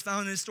 all that was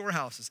found in his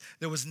storehouses.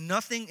 There was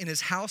nothing in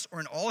his house or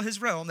in all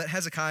his realm that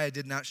Hezekiah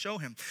did not show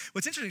him.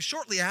 What's interesting,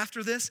 shortly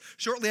after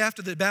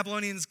the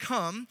Babylonians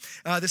come,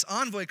 this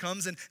envoy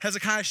comes, and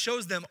Hezekiah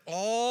shows them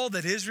all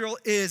that Israel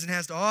is and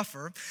has to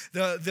offer.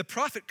 The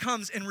prophet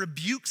comes and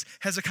rebukes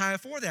Hezekiah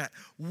for that.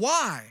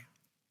 Why?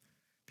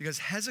 Because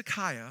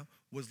Hezekiah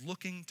was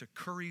looking to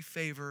curry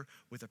favor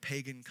with a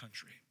pagan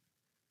country.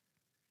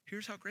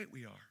 Here's how great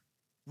we are.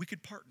 We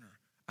could partner.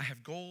 I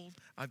have gold.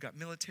 I've got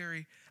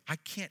military. I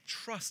can't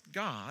trust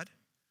God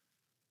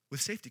with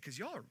safety because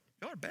y'all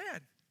are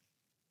bad.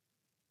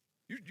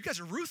 You guys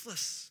are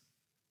ruthless.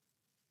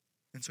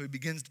 And so he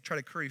begins to try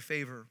to curry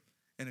favor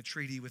in a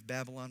treaty with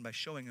Babylon by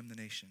showing him the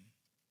nation.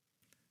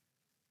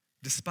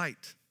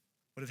 Despite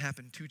what had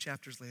happened 2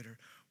 chapters later,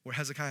 where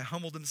Hezekiah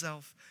humbled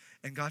himself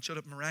and God showed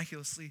up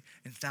miraculously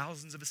and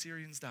thousands of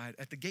Assyrians died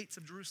at the gates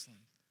of Jerusalem.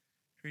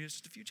 Here he is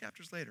just a few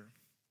chapters later,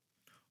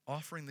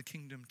 offering the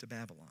kingdom to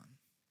Babylon.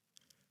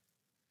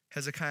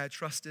 Hezekiah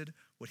trusted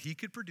what he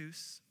could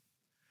produce,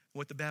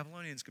 what the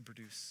Babylonians could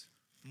produce,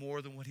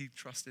 more than what he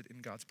trusted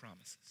in God's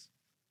promises.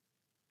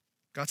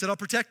 God said, I'll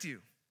protect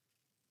you.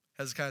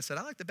 Hezekiah said,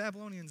 I like the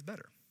Babylonians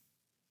better.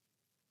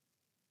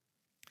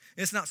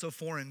 It's not so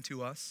foreign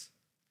to us.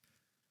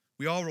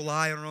 We all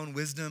rely on our own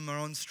wisdom, our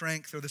own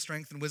strength, or the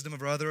strength and wisdom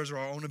of others, or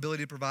our own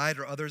ability to provide,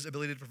 or others'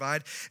 ability to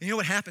provide. And you know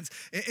what happens?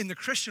 In the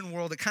Christian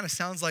world, it kind of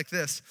sounds like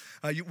this.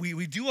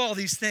 We do all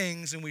these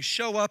things, and we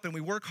show up, and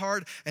we work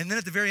hard, and then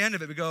at the very end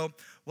of it, we go,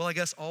 well, I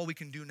guess all we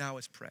can do now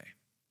is pray.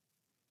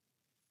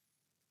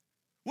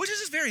 Which is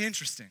just very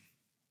interesting.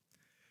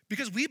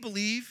 Because we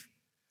believe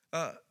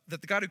that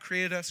the God who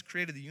created us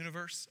created the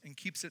universe and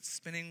keeps it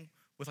spinning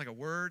with like a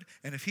word,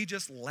 and if he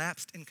just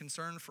lapsed in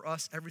concern for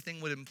us, everything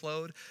would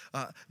implode.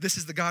 This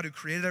is the God who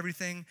created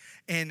everything,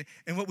 and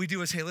what we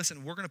do is, hey,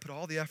 listen, we're going to put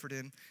all the effort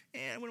in,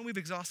 and when we've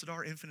exhausted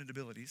our infinite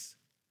abilities,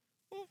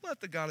 we'll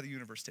let the God of the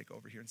universe take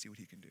over here and see what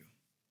he can do.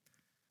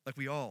 Like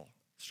we all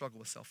struggle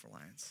with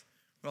self-reliance.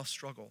 We all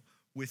struggle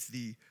with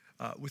the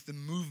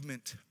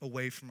movement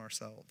away from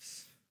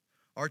ourselves.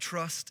 Our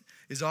trust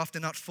is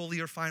often not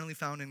fully or finally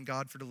found in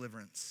God for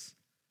deliverance.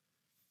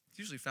 It's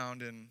usually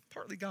found in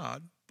partly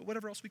God, but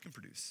whatever else we can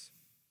produce.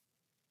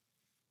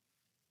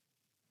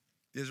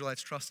 The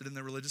Israelites trusted in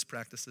their religious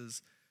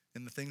practices,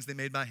 in the things they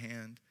made by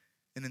hand,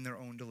 and in their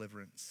own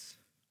deliverance.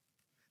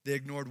 They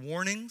ignored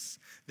warnings.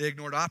 They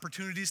ignored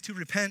opportunities to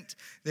repent.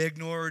 They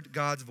ignored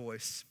God's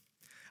voice.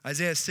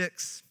 Isaiah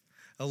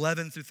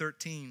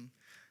 6:11-13.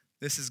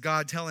 This is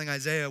God telling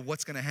Isaiah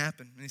what's going to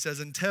happen. And he says,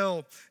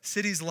 until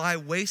cities lie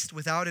waste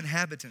without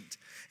inhabitant,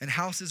 and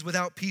houses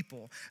without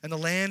people, and the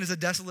land is a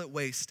desolate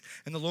waste,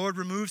 and the Lord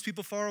removes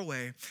people far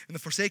away, and the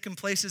forsaken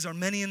places are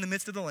many in the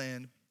midst of the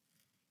land,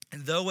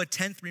 and though a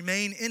tenth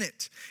remain in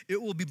it,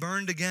 it will be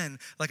burned again,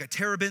 like a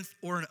terebinth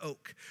or an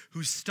oak,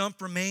 whose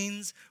stump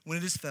remains when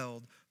it is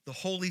felled. The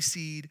holy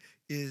seed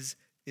is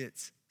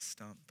its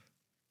stump.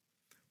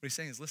 What he's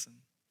saying is, listen,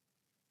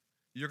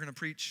 you're going to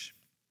preach,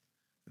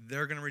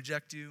 they're going to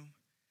reject you,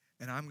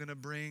 and I'm going to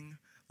bring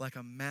like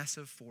a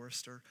massive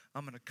forester.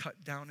 I'm going to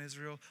cut down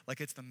Israel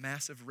like it's the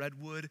massive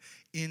redwood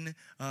in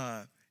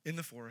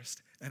the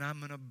forest, and I'm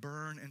going to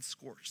burn and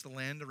scorch the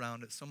land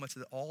around it so much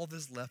that all that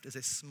is left is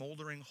a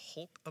smoldering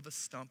hulk of a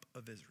stump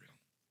of Israel.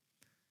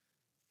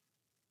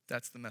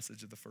 That's the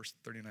message of the first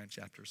 39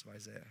 chapters of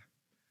Isaiah.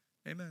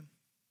 Amen.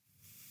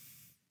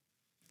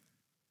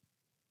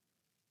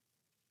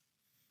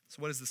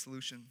 So what is the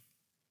solution?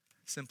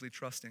 Simply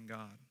trusting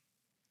God.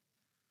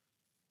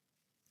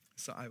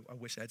 So I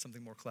wish I had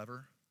something more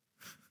clever,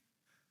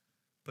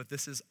 but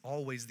this is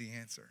always the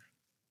answer.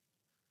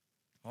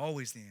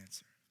 Always the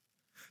answer.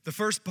 The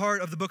first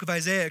part of the book of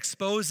Isaiah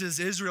exposes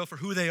Israel for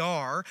who they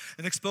are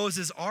and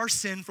exposes our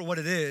sin for what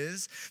it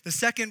is. The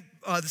second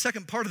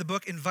part of the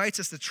book invites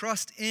us to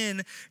trust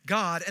in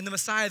God and the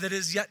Messiah that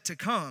is yet to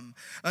come.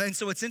 And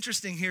so what's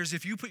interesting here is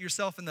if you put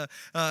yourself in the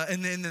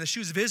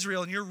shoes of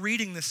Israel and you're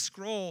reading this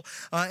scroll,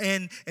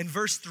 and in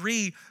verse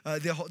 3,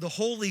 the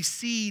holy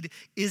seed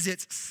is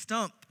its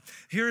stump.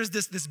 Here is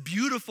this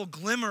beautiful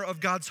glimmer of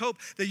God's hope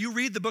that you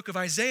read the book of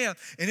Isaiah,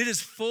 and it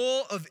is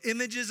full of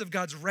images of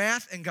God's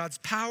wrath and God's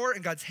power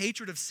and God's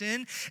hatred of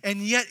sin, and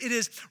yet it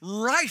is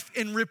rife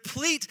and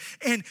replete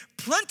and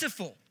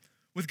plentiful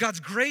with God's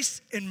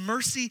grace and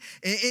mercy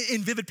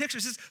in vivid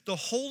pictures. It says the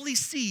holy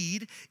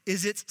seed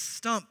is its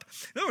stump.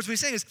 In other words, what he's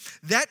saying is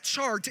that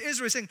charred, to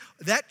Israel, he's saying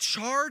that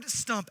charred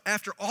stump,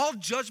 after all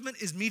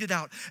judgment is meted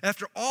out,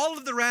 after all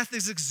of the wrath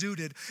is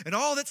exuded, and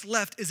all that's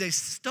left is a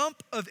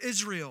stump of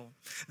Israel.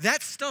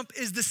 That stump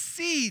is the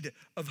seed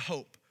of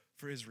hope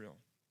for Israel.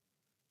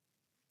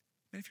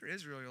 And if you're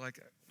Israel, you're like,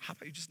 how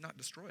about you just not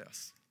destroy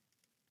us?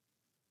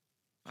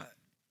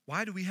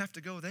 Why do we have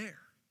to go there?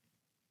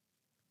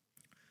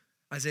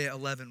 Isaiah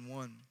 11:1.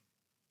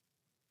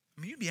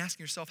 I mean, you'd be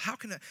asking yourself, how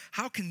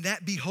can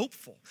that be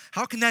hopeful?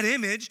 How can that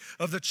image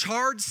of the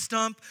charred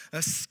stump,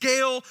 a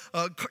scale,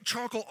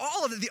 charcoal,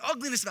 all of it, the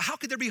ugliness of it, how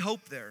could there be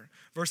hope there?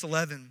 Verse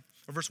 11,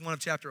 or verse 1 of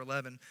chapter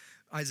 11,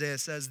 Isaiah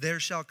says, there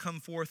shall come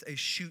forth a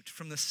shoot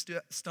from the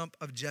stump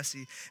of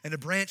Jesse, and a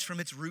branch from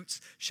its roots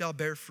shall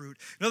bear fruit.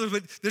 In other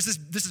words, this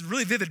is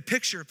really vivid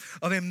picture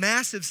of a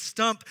massive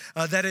stump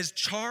that is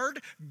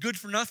charred, good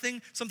for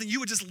nothing, something you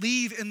would just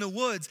leave in the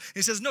woods. And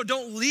he says, no,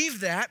 don't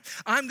leave that.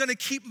 I'm going to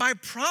keep my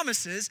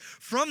promises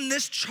from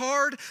this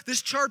charred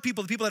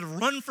people, the people that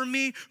have run from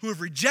me, who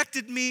have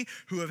rejected me,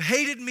 who have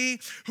hated me,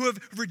 who have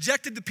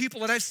rejected the people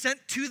that I've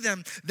sent to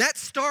them. That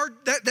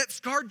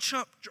scarred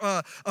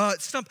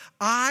stump,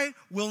 I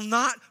will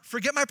not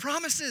forget my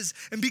promises.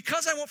 And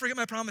because I won't forget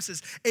my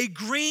promises, a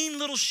green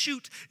little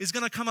shoot is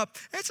going to come up.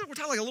 We're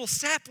talking like a little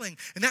sapling.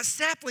 And that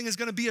sapling is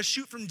going to be a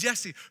shoot from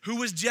Jesse. Who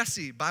was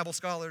Jesse, Bible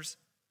scholars?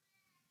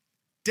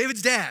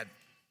 David's dad.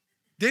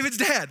 David's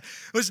dad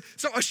was,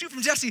 so a shoot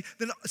from Jesse,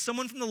 then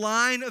someone from the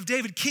line of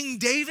David. King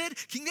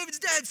David's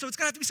dead, so it's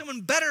going to have to be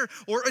someone better,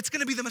 or it's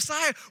going to be the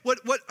Messiah. What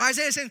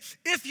Isaiah is saying,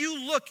 if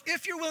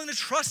you're willing to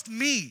trust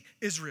me,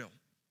 Israel,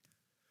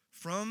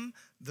 from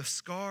the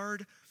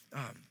scarred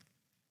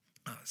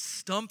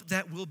stump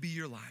that will be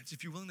your lives,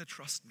 if you're willing to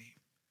trust me,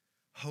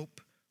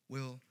 hope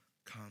will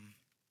come.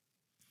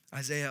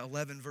 Isaiah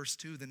 11, verse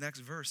 2, the next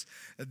verse,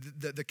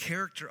 the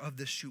character of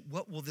this shoot.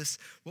 What will this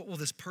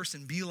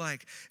person be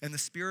like? And the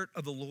Spirit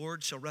of the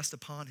Lord shall rest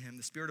upon him,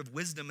 the Spirit of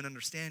wisdom and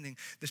understanding,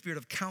 the Spirit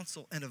of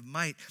counsel and of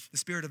might, the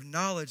Spirit of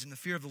knowledge and the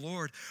fear of the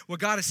Lord. What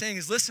God is saying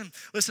is, listen,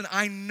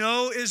 I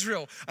know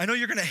Israel. I know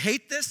you're going to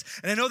hate this,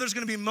 and I know there's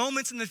going to be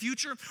moments in the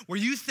future where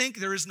you think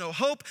there is no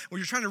hope, where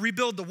you're trying to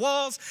rebuild the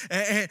walls,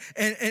 and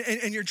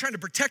you're trying to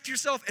protect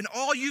yourself, and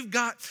all you've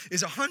got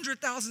is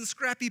 100,000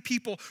 scrappy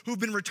people who've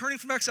been returning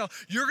from exile.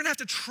 You're going to have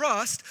to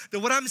trust that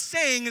what I'm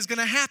saying is going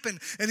to happen.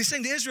 And he's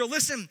saying to Israel,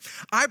 listen,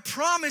 I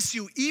promise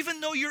you, even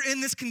though you're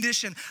in this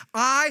condition,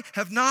 I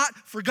have not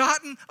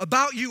forgotten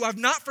about you. I've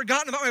not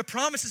forgotten about my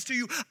promises to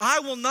you. I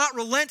will not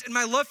relent in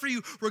my love for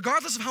you.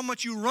 Regardless of how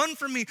much you run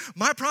from me,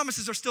 my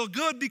promises are still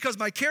good because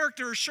my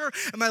character is sure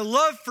and my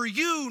love for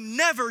you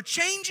never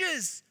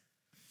changes.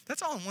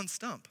 That's all in one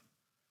stump.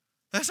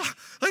 That's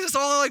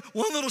all like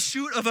one little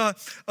shoot of a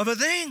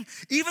thing.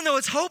 Even though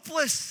it's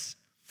hopeless,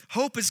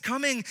 hope is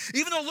coming.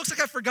 Even though it looks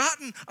like I've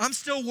forgotten, I'm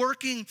still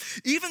working.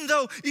 Even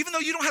though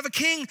you don't have a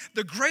king,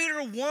 the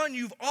greater one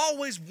you've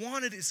always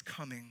wanted is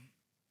coming.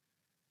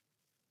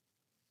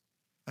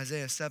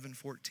 Isaiah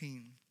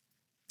 7:14.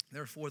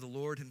 Therefore the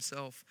Lord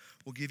himself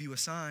will give you a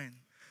sign.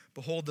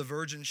 Behold, the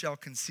virgin shall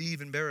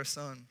conceive and bear a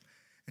son,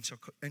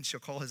 and shall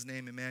call his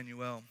name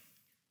Emmanuel.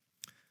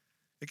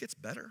 It gets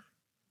better.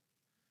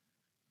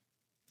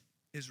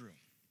 Israel.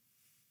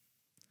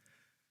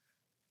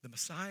 The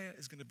Messiah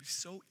is going to be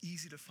so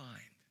easy to find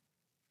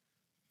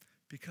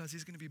because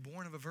he's going to be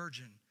born of a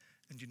virgin.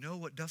 And you know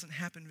what doesn't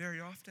happen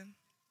very often?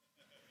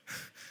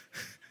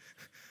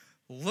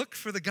 Look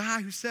for the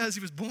guy who says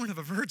he was born of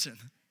a virgin.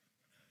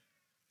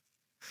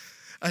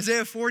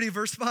 Isaiah 40,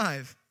 verse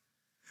 5.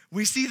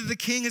 We see that the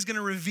king is going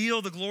to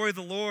reveal the glory of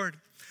the Lord.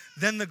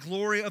 then the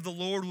glory of the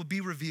Lord will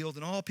be revealed,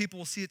 and all people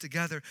will see it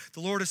together.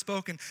 The Lord has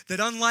spoken that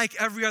unlike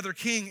every other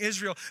king,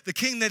 Israel, the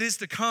king that is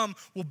to come,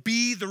 will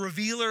be the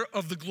revealer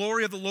of the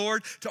glory of the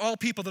Lord to all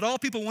people. That all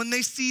people, when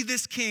they see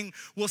this king,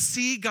 will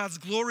see God's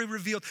glory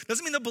revealed.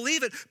 Doesn't mean they'll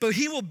believe it, but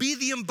he will be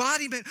the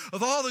embodiment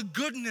of all the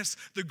goodness,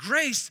 the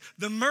grace,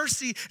 the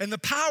mercy, and the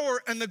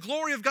power and the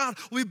glory of God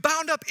will be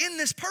bound up in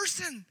this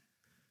person.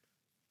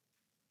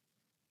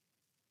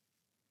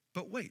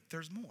 But wait,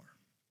 there's more.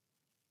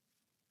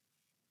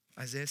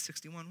 Isaiah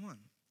 61:1.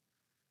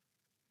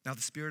 Now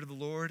the Spirit of the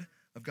Lord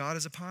of God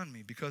is upon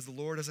me, because the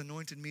Lord has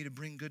anointed me to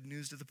bring good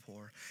news to the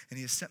poor, and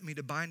he has sent me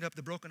to bind up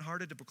the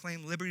brokenhearted, to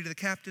proclaim liberty to the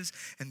captives,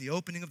 and the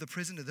opening of the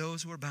prison to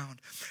those who are bound.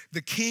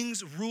 The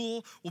king's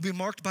rule will be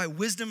marked by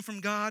wisdom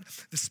from God,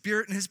 the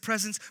Spirit in his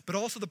presence, but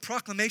also the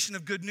proclamation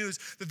of good news,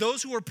 that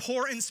those who are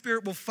poor in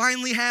spirit will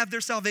finally have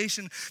their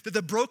salvation, that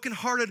the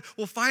brokenhearted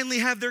will finally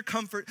have their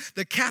comfort,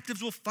 the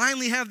captives will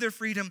finally have their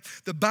freedom,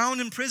 the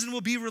bound in prison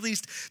will be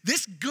released.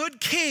 This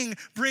good king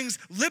brings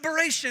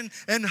liberation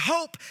and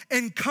hope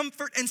and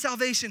comfort and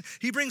salvation.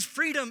 He brings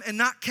freedom and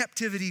not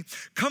captivity,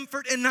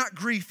 comfort and not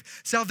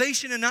grief,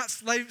 salvation and not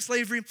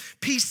slavery,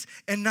 peace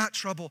and not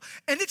trouble.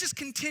 And it just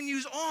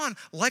continues on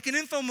like an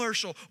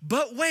infomercial.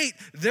 But wait,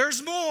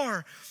 there's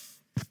more.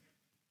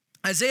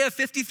 Isaiah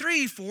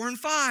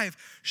 53:4-5.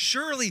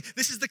 Surely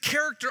this is the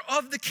character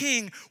of the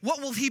king. What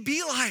will he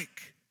be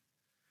like?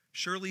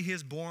 Surely he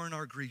has borne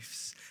our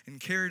griefs and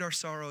carried our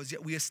sorrows,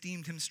 yet we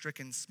esteemed him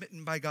stricken,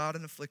 smitten by God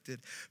and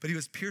afflicted. But he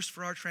was pierced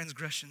for our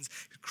transgressions,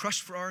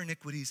 crushed for our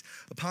iniquities.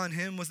 Upon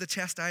him was the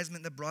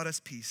chastisement that brought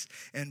us peace,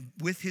 and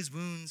with his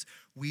wounds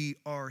we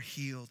are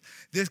healed.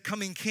 This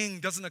coming king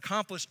doesn't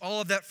accomplish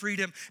all of that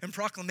freedom and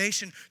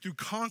proclamation through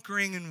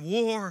conquering and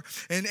war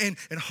and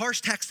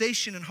harsh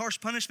taxation and harsh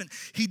punishment.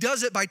 He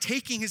does it by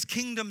taking his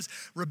kingdom's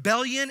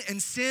rebellion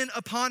and sin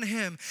upon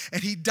him,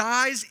 and he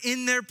dies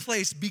in their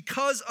place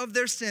because of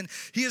their sin.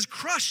 He is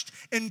crushed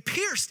and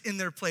pierced in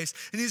their place,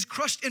 and he is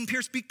crushed and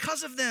pierced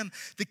because of them.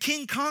 The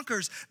king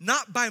conquers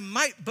not by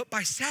might but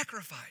by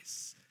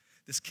sacrifice.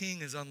 This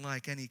king is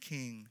unlike any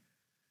king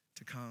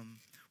to come,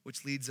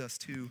 which leads us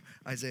to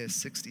Isaiah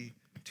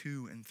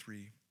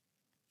 62:3.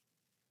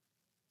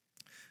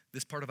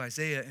 This part of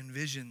Isaiah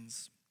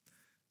envisions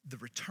the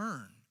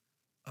return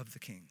of the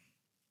king.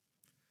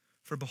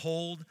 For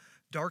behold,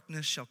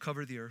 darkness shall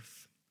cover the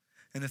earth,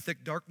 and a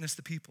thick darkness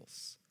the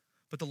peoples.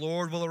 But the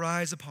Lord will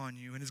arise upon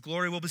you, and his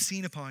glory will be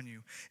seen upon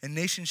you, and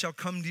nations shall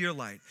come to your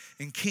light,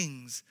 and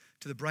kings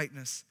to the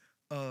brightness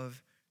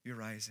of your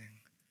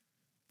rising.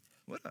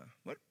 What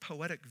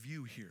poetic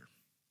view here.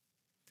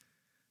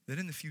 That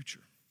in the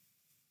future,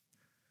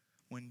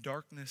 when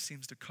darkness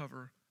seems to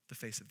cover the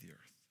face of the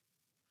earth,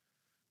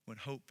 when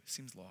hope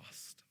seems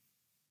lost,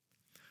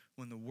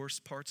 when the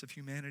worst parts of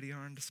humanity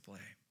are on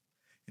display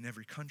in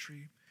every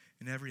country,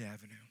 in every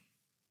avenue,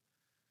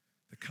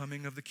 the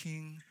coming of the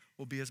king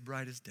will be as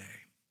bright as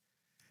day,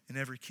 and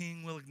every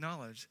king will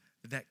acknowledge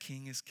that that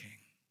king is king,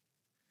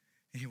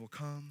 and he will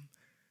come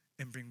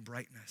and bring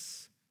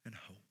brightness and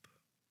hope.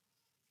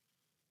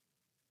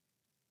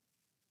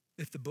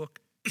 If the book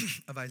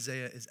of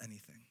Isaiah is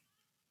anything,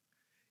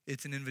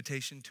 it's an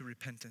invitation to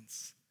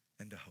repentance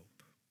and to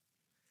hope.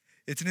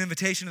 It's an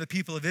invitation to the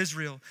people of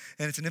Israel,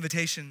 and it's an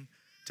invitation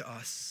to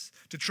us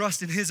to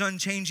trust in his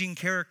unchanging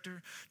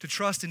character, to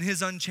trust in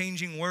his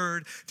unchanging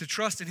word, to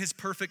trust in his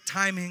perfect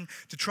timing,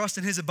 to trust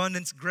in his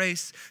abundant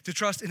grace, to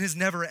trust in his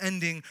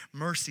never-ending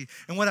mercy.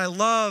 And what I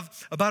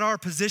love about our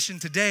position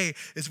today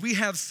is we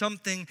have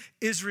something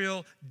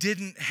Israel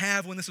didn't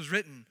have when this was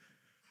written.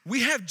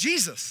 We have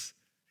Jesus.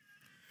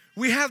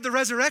 We have the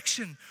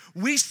resurrection.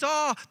 We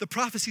saw the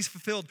prophecies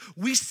fulfilled.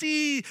 We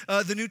see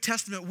the New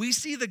Testament. We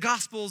see the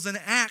Gospels and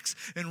Acts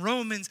and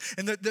Romans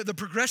and the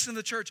progression of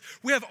the church.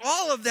 We have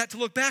all of that to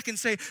look back and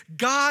say,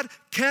 God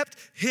kept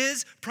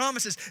his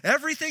promises.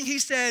 Everything he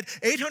said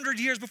 800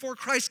 years before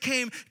Christ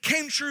came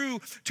true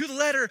to the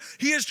letter.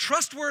 He is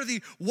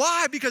trustworthy.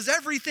 Why? Because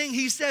everything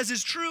he says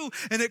is true,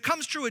 and it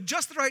comes true at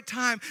just the right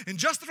time, in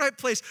just the right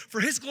place,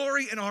 for his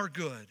glory and our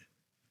good.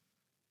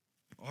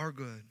 Our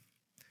good.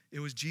 It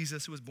was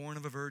Jesus who was born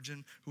of a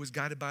virgin, who was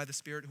guided by the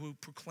Spirit, who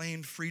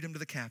proclaimed freedom to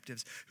the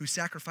captives, who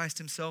sacrificed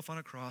himself on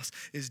a cross.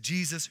 It is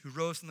Jesus who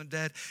rose from the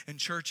dead. And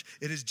church,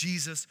 it is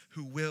Jesus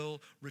who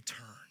will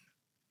return.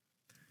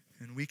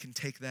 And we can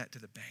take that to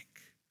the bank.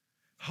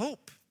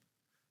 Hope.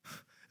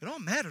 It all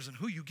matters on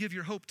who you give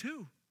your hope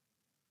to.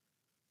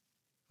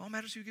 It all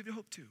matters who you give your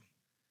hope to.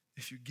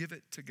 If you give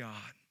it to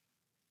God,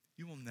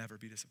 you will never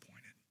be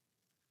disappointed.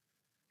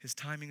 His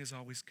timing is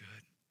always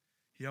good.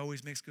 He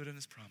always makes good on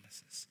his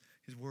promises.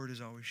 His word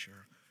is always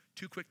sure.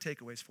 2 quick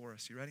takeaways for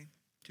us. You ready?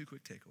 2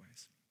 quick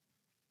takeaways.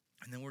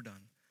 And then we're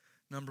done.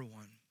 Number 1,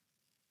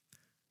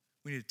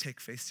 we need to take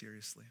faith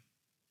seriously.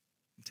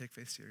 And take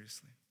faith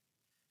seriously.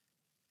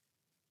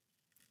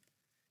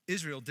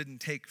 Israel didn't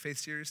take faith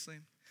seriously.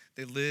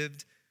 They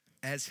lived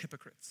as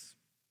hypocrites.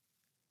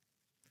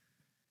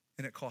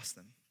 And it cost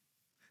them.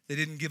 They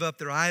didn't give up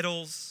their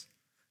idols.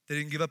 They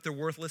didn't give up their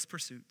worthless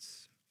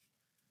pursuits.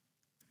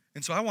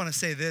 And so I want to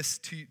say this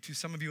to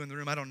some of you in the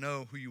room. I don't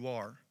know who you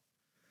are,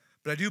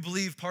 but I do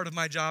believe part of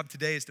my job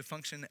today is to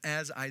function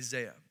as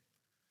Isaiah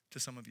to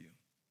some of you,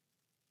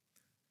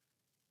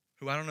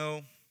 who I don't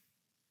know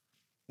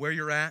where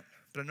you're at,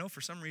 but I know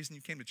for some reason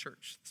you came to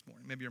church this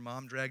morning. Maybe your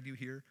mom dragged you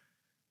here.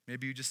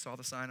 Maybe you just saw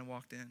the sign and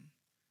walked in.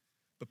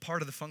 But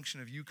part of the function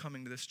of you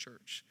coming to this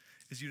church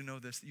is you to know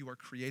this, that you are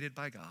created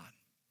by God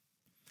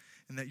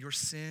and that your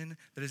sin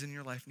that is in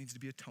your life needs to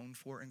be atoned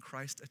for, and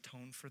Christ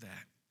atoned for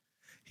that.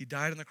 He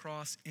died on the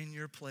cross in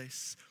your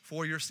place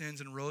for your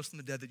sins and rose from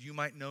the dead that you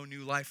might know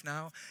new life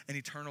now and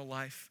eternal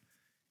life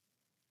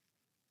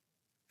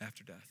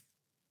after death.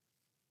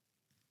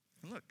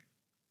 And look,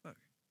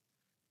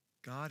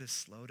 God is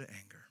slow to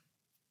anger,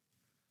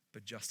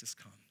 but justice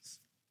comes.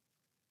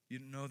 You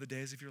don't know the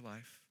days of your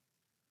life.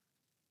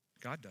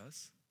 God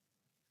does.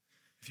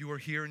 If you are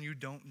here and you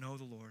don't know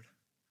the Lord,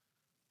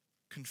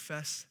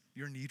 confess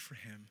your need for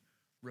him.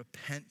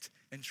 Repent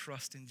and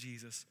trust in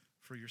Jesus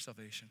for your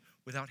salvation.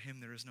 Without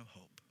him, there is no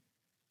hope.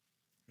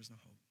 There's no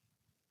hope.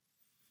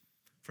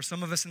 For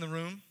some of us in the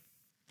room,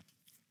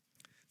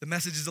 the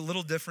message is a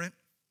little different.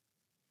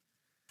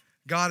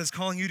 God is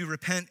calling you to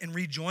repent and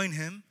rejoin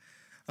him.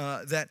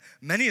 That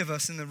many of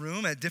us in the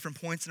room at different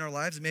points in our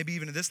lives, maybe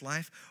even in this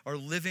life, are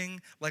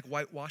living like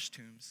whitewashed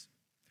tombs,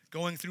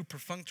 going through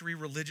perfunctory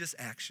religious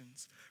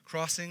actions,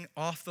 crossing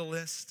off the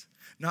list,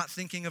 not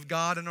thinking of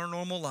God in our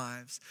normal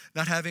lives,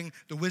 not having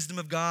the wisdom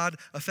of God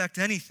affect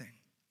anything.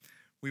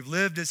 We've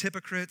lived as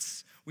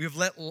hypocrites. We have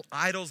let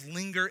idols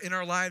linger in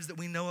our lives that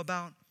we know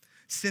about.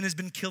 Sin has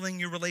been killing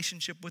your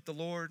relationship with the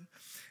Lord.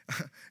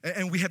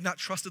 And we have not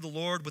trusted the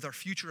Lord with our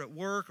future at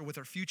work or with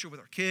our future with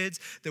our kids,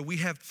 that we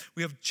have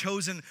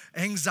chosen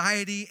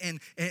anxiety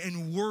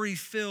and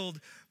worry-filled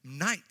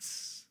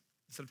nights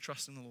instead of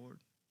trusting the Lord.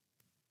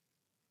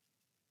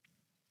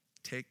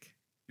 Take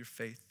your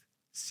faith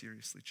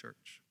seriously,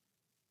 church.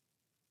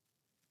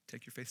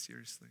 Take your faith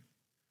seriously.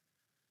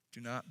 Do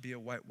not be a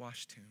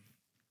whitewashed tomb.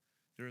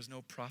 There is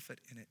no profit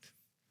in it,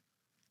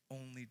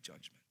 only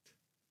judgment.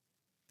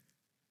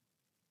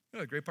 You know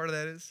what the great part of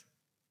that is?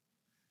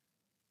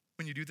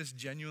 When you do this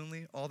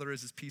genuinely, all there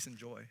is peace and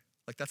joy.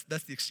 Like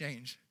that's the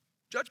exchange.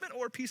 Judgment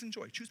or peace and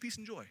joy. Choose peace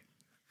and joy.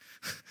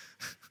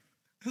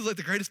 This is like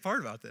the greatest part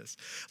about this.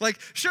 Like,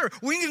 sure,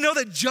 we need to know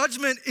that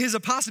judgment is a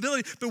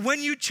possibility, but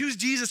when you choose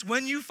Jesus,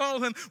 when you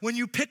follow him, when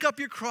you pick up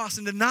your cross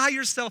and deny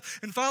yourself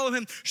and follow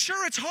him,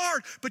 sure, it's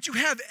hard, but you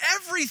have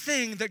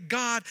everything that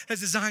God has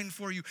designed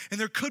for you, and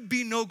there could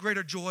be no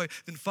greater joy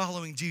than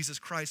following Jesus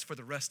Christ for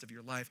the rest of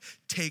your life.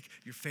 Take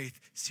your faith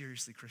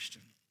seriously,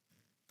 Christian.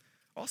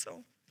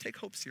 Also, take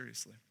hope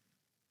seriously.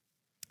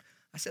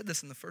 I said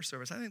this in the first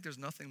service. I think there's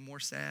nothing more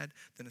sad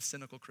than a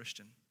cynical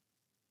Christian.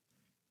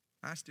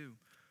 I just do.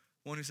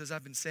 One who says,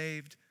 I've been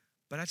saved,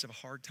 but I just have a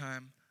hard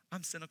time.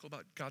 I'm cynical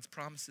about God's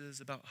promises,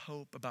 about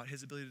hope, about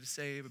his ability to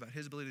save, about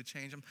his ability to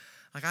change them.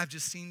 Like, I've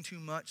just seen too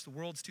much. The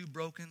world's too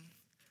broken.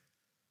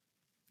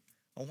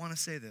 I want to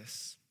say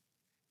this.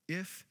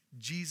 If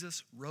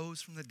Jesus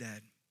rose from the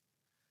dead,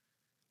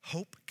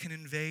 hope can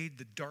invade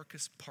the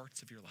darkest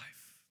parts of your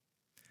life.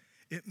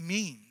 It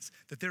means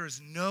that there is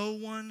no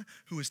one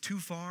who is too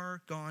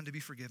far gone to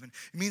be forgiven.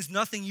 It means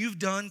nothing you've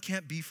done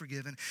can't be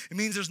forgiven. It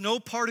means there's no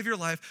part of your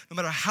life, no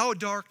matter how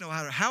dark, no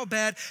matter how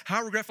bad,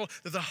 how regretful,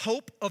 that the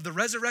hope of the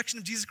resurrection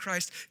of Jesus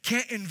Christ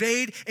can't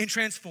invade and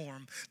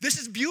transform. This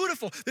is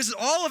beautiful. This is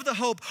all of the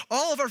hope,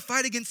 all of our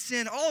fight against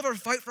sin, all of our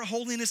fight for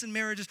holiness in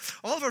marriages,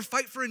 all of our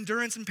fight for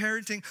endurance in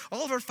parenting,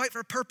 all of our fight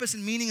for purpose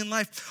and meaning in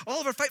life,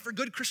 all of our fight for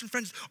good Christian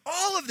friends,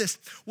 all of this,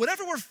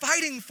 whatever we're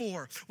fighting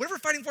for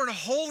in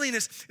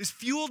holiness is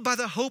fueled by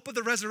the hope of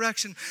the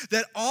resurrection,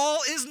 that all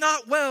is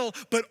not well,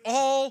 but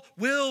all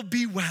will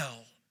be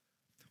well.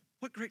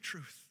 What great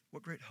truth,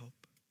 what great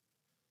hope.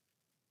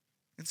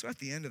 And so at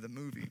the end of the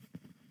movie,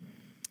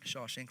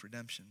 Shawshank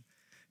Redemption,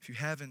 if you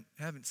haven't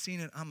seen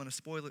it, I'm going to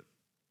spoil it.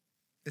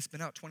 It's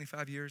been out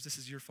 25 years. This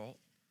is your fault.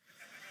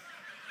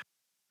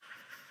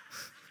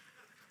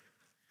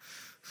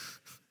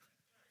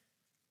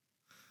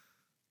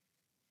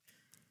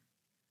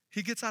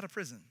 He gets out of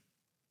prison.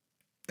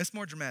 It's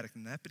more dramatic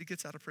than that, but he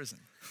gets out of prison.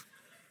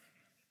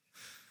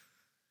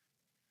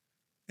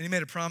 And he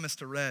made a promise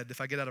to Red, if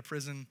I get out of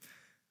prison,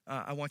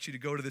 I want you to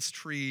go to this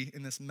tree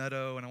in this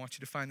meadow, and I want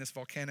you to find this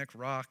volcanic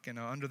rock, and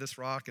under this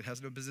rock, it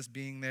has no business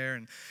being there,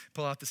 and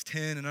pull out this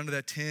tin, and under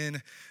that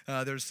tin,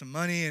 there's some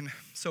money, and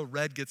so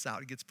Red gets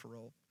out, he gets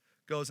parole,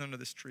 goes under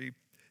this tree,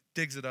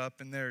 digs it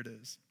up, and there it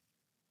is.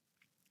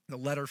 The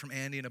letter from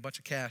Andy and a bunch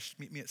of cash.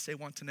 Meet me at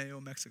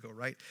Cehuanteneo, Mexico,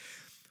 right?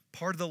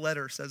 Part of the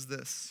letter says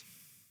this.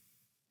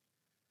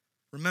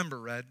 Remember,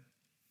 Red,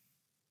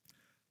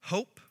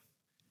 hope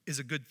is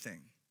a good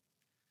thing,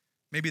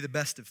 maybe the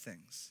best of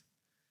things,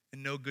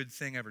 and no good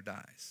thing ever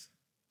dies.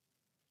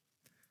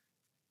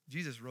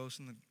 Jesus rose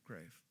from the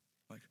grave.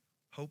 Like,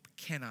 hope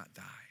cannot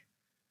die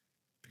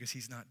because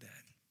he's not dead.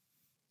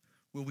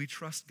 Will we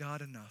trust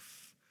God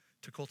enough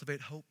to cultivate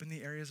hope in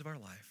the areas of our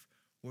life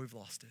where we've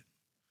lost it?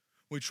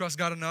 Will we trust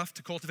God enough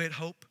to cultivate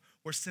hope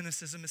where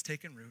cynicism has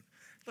taken root?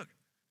 Look,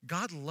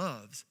 God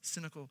loves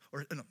cynical,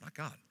 or no, not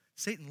God.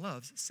 Satan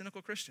loves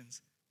cynical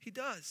Christians. He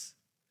does.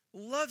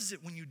 Loves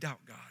it when you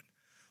doubt God.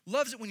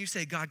 Loves it when you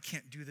say God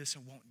can't do this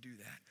and won't do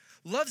that.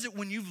 Loves it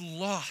when you've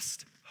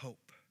lost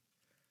hope.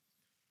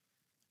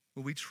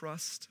 Will we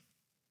trust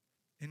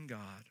in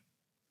God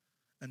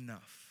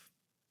enough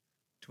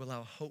to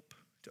allow hope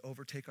to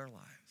overtake our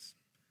lives?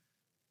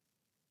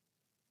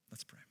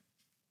 Let's pray.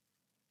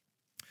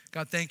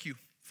 God, thank you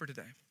for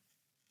today.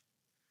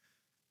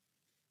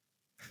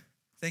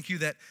 Thank you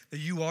that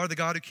you are the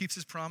God who keeps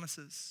his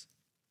promises.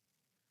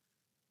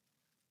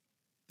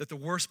 That the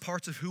worst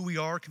parts of who we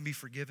are can be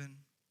forgiven.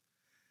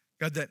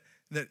 God, that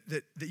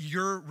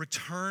your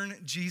return,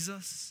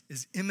 Jesus,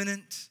 is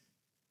imminent.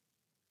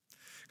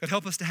 God,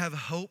 help us to have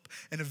hope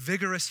and a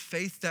vigorous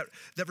faith that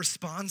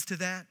responds to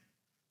that.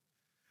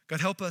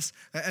 God, help us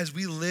as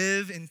we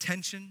live in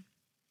tension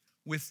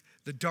with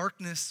the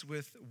darkness,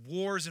 with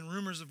wars and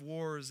rumors of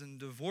wars and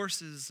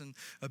divorces and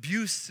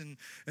abuse and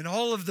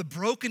all of the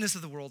brokenness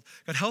of the world.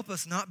 God, help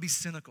us not be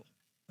cynical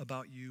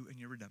about you and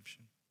your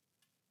redemption.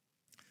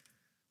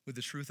 With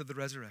the truth of the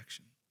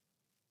resurrection,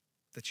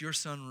 that your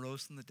son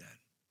rose from the dead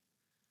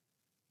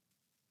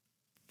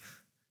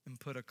and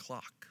put a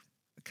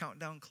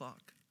countdown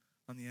clock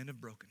on the end of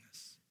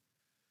brokenness.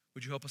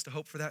 Would you help us to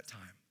hope for that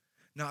time?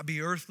 Not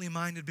be earthly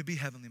minded, but be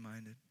heavenly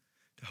minded.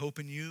 To hope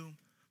in you,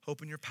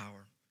 hope in your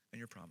power and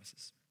your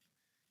promises.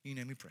 In your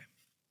name we pray.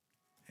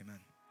 Amen.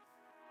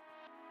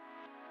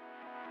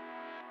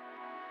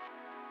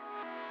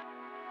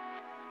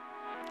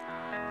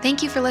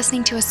 Thank you for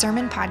listening to a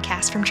sermon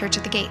podcast from Church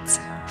at the Gates.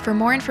 For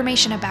more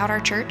information about our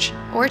church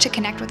or to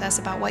connect with us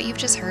about what you've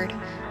just heard,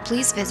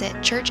 please visit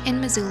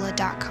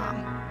churchinmissoula.com.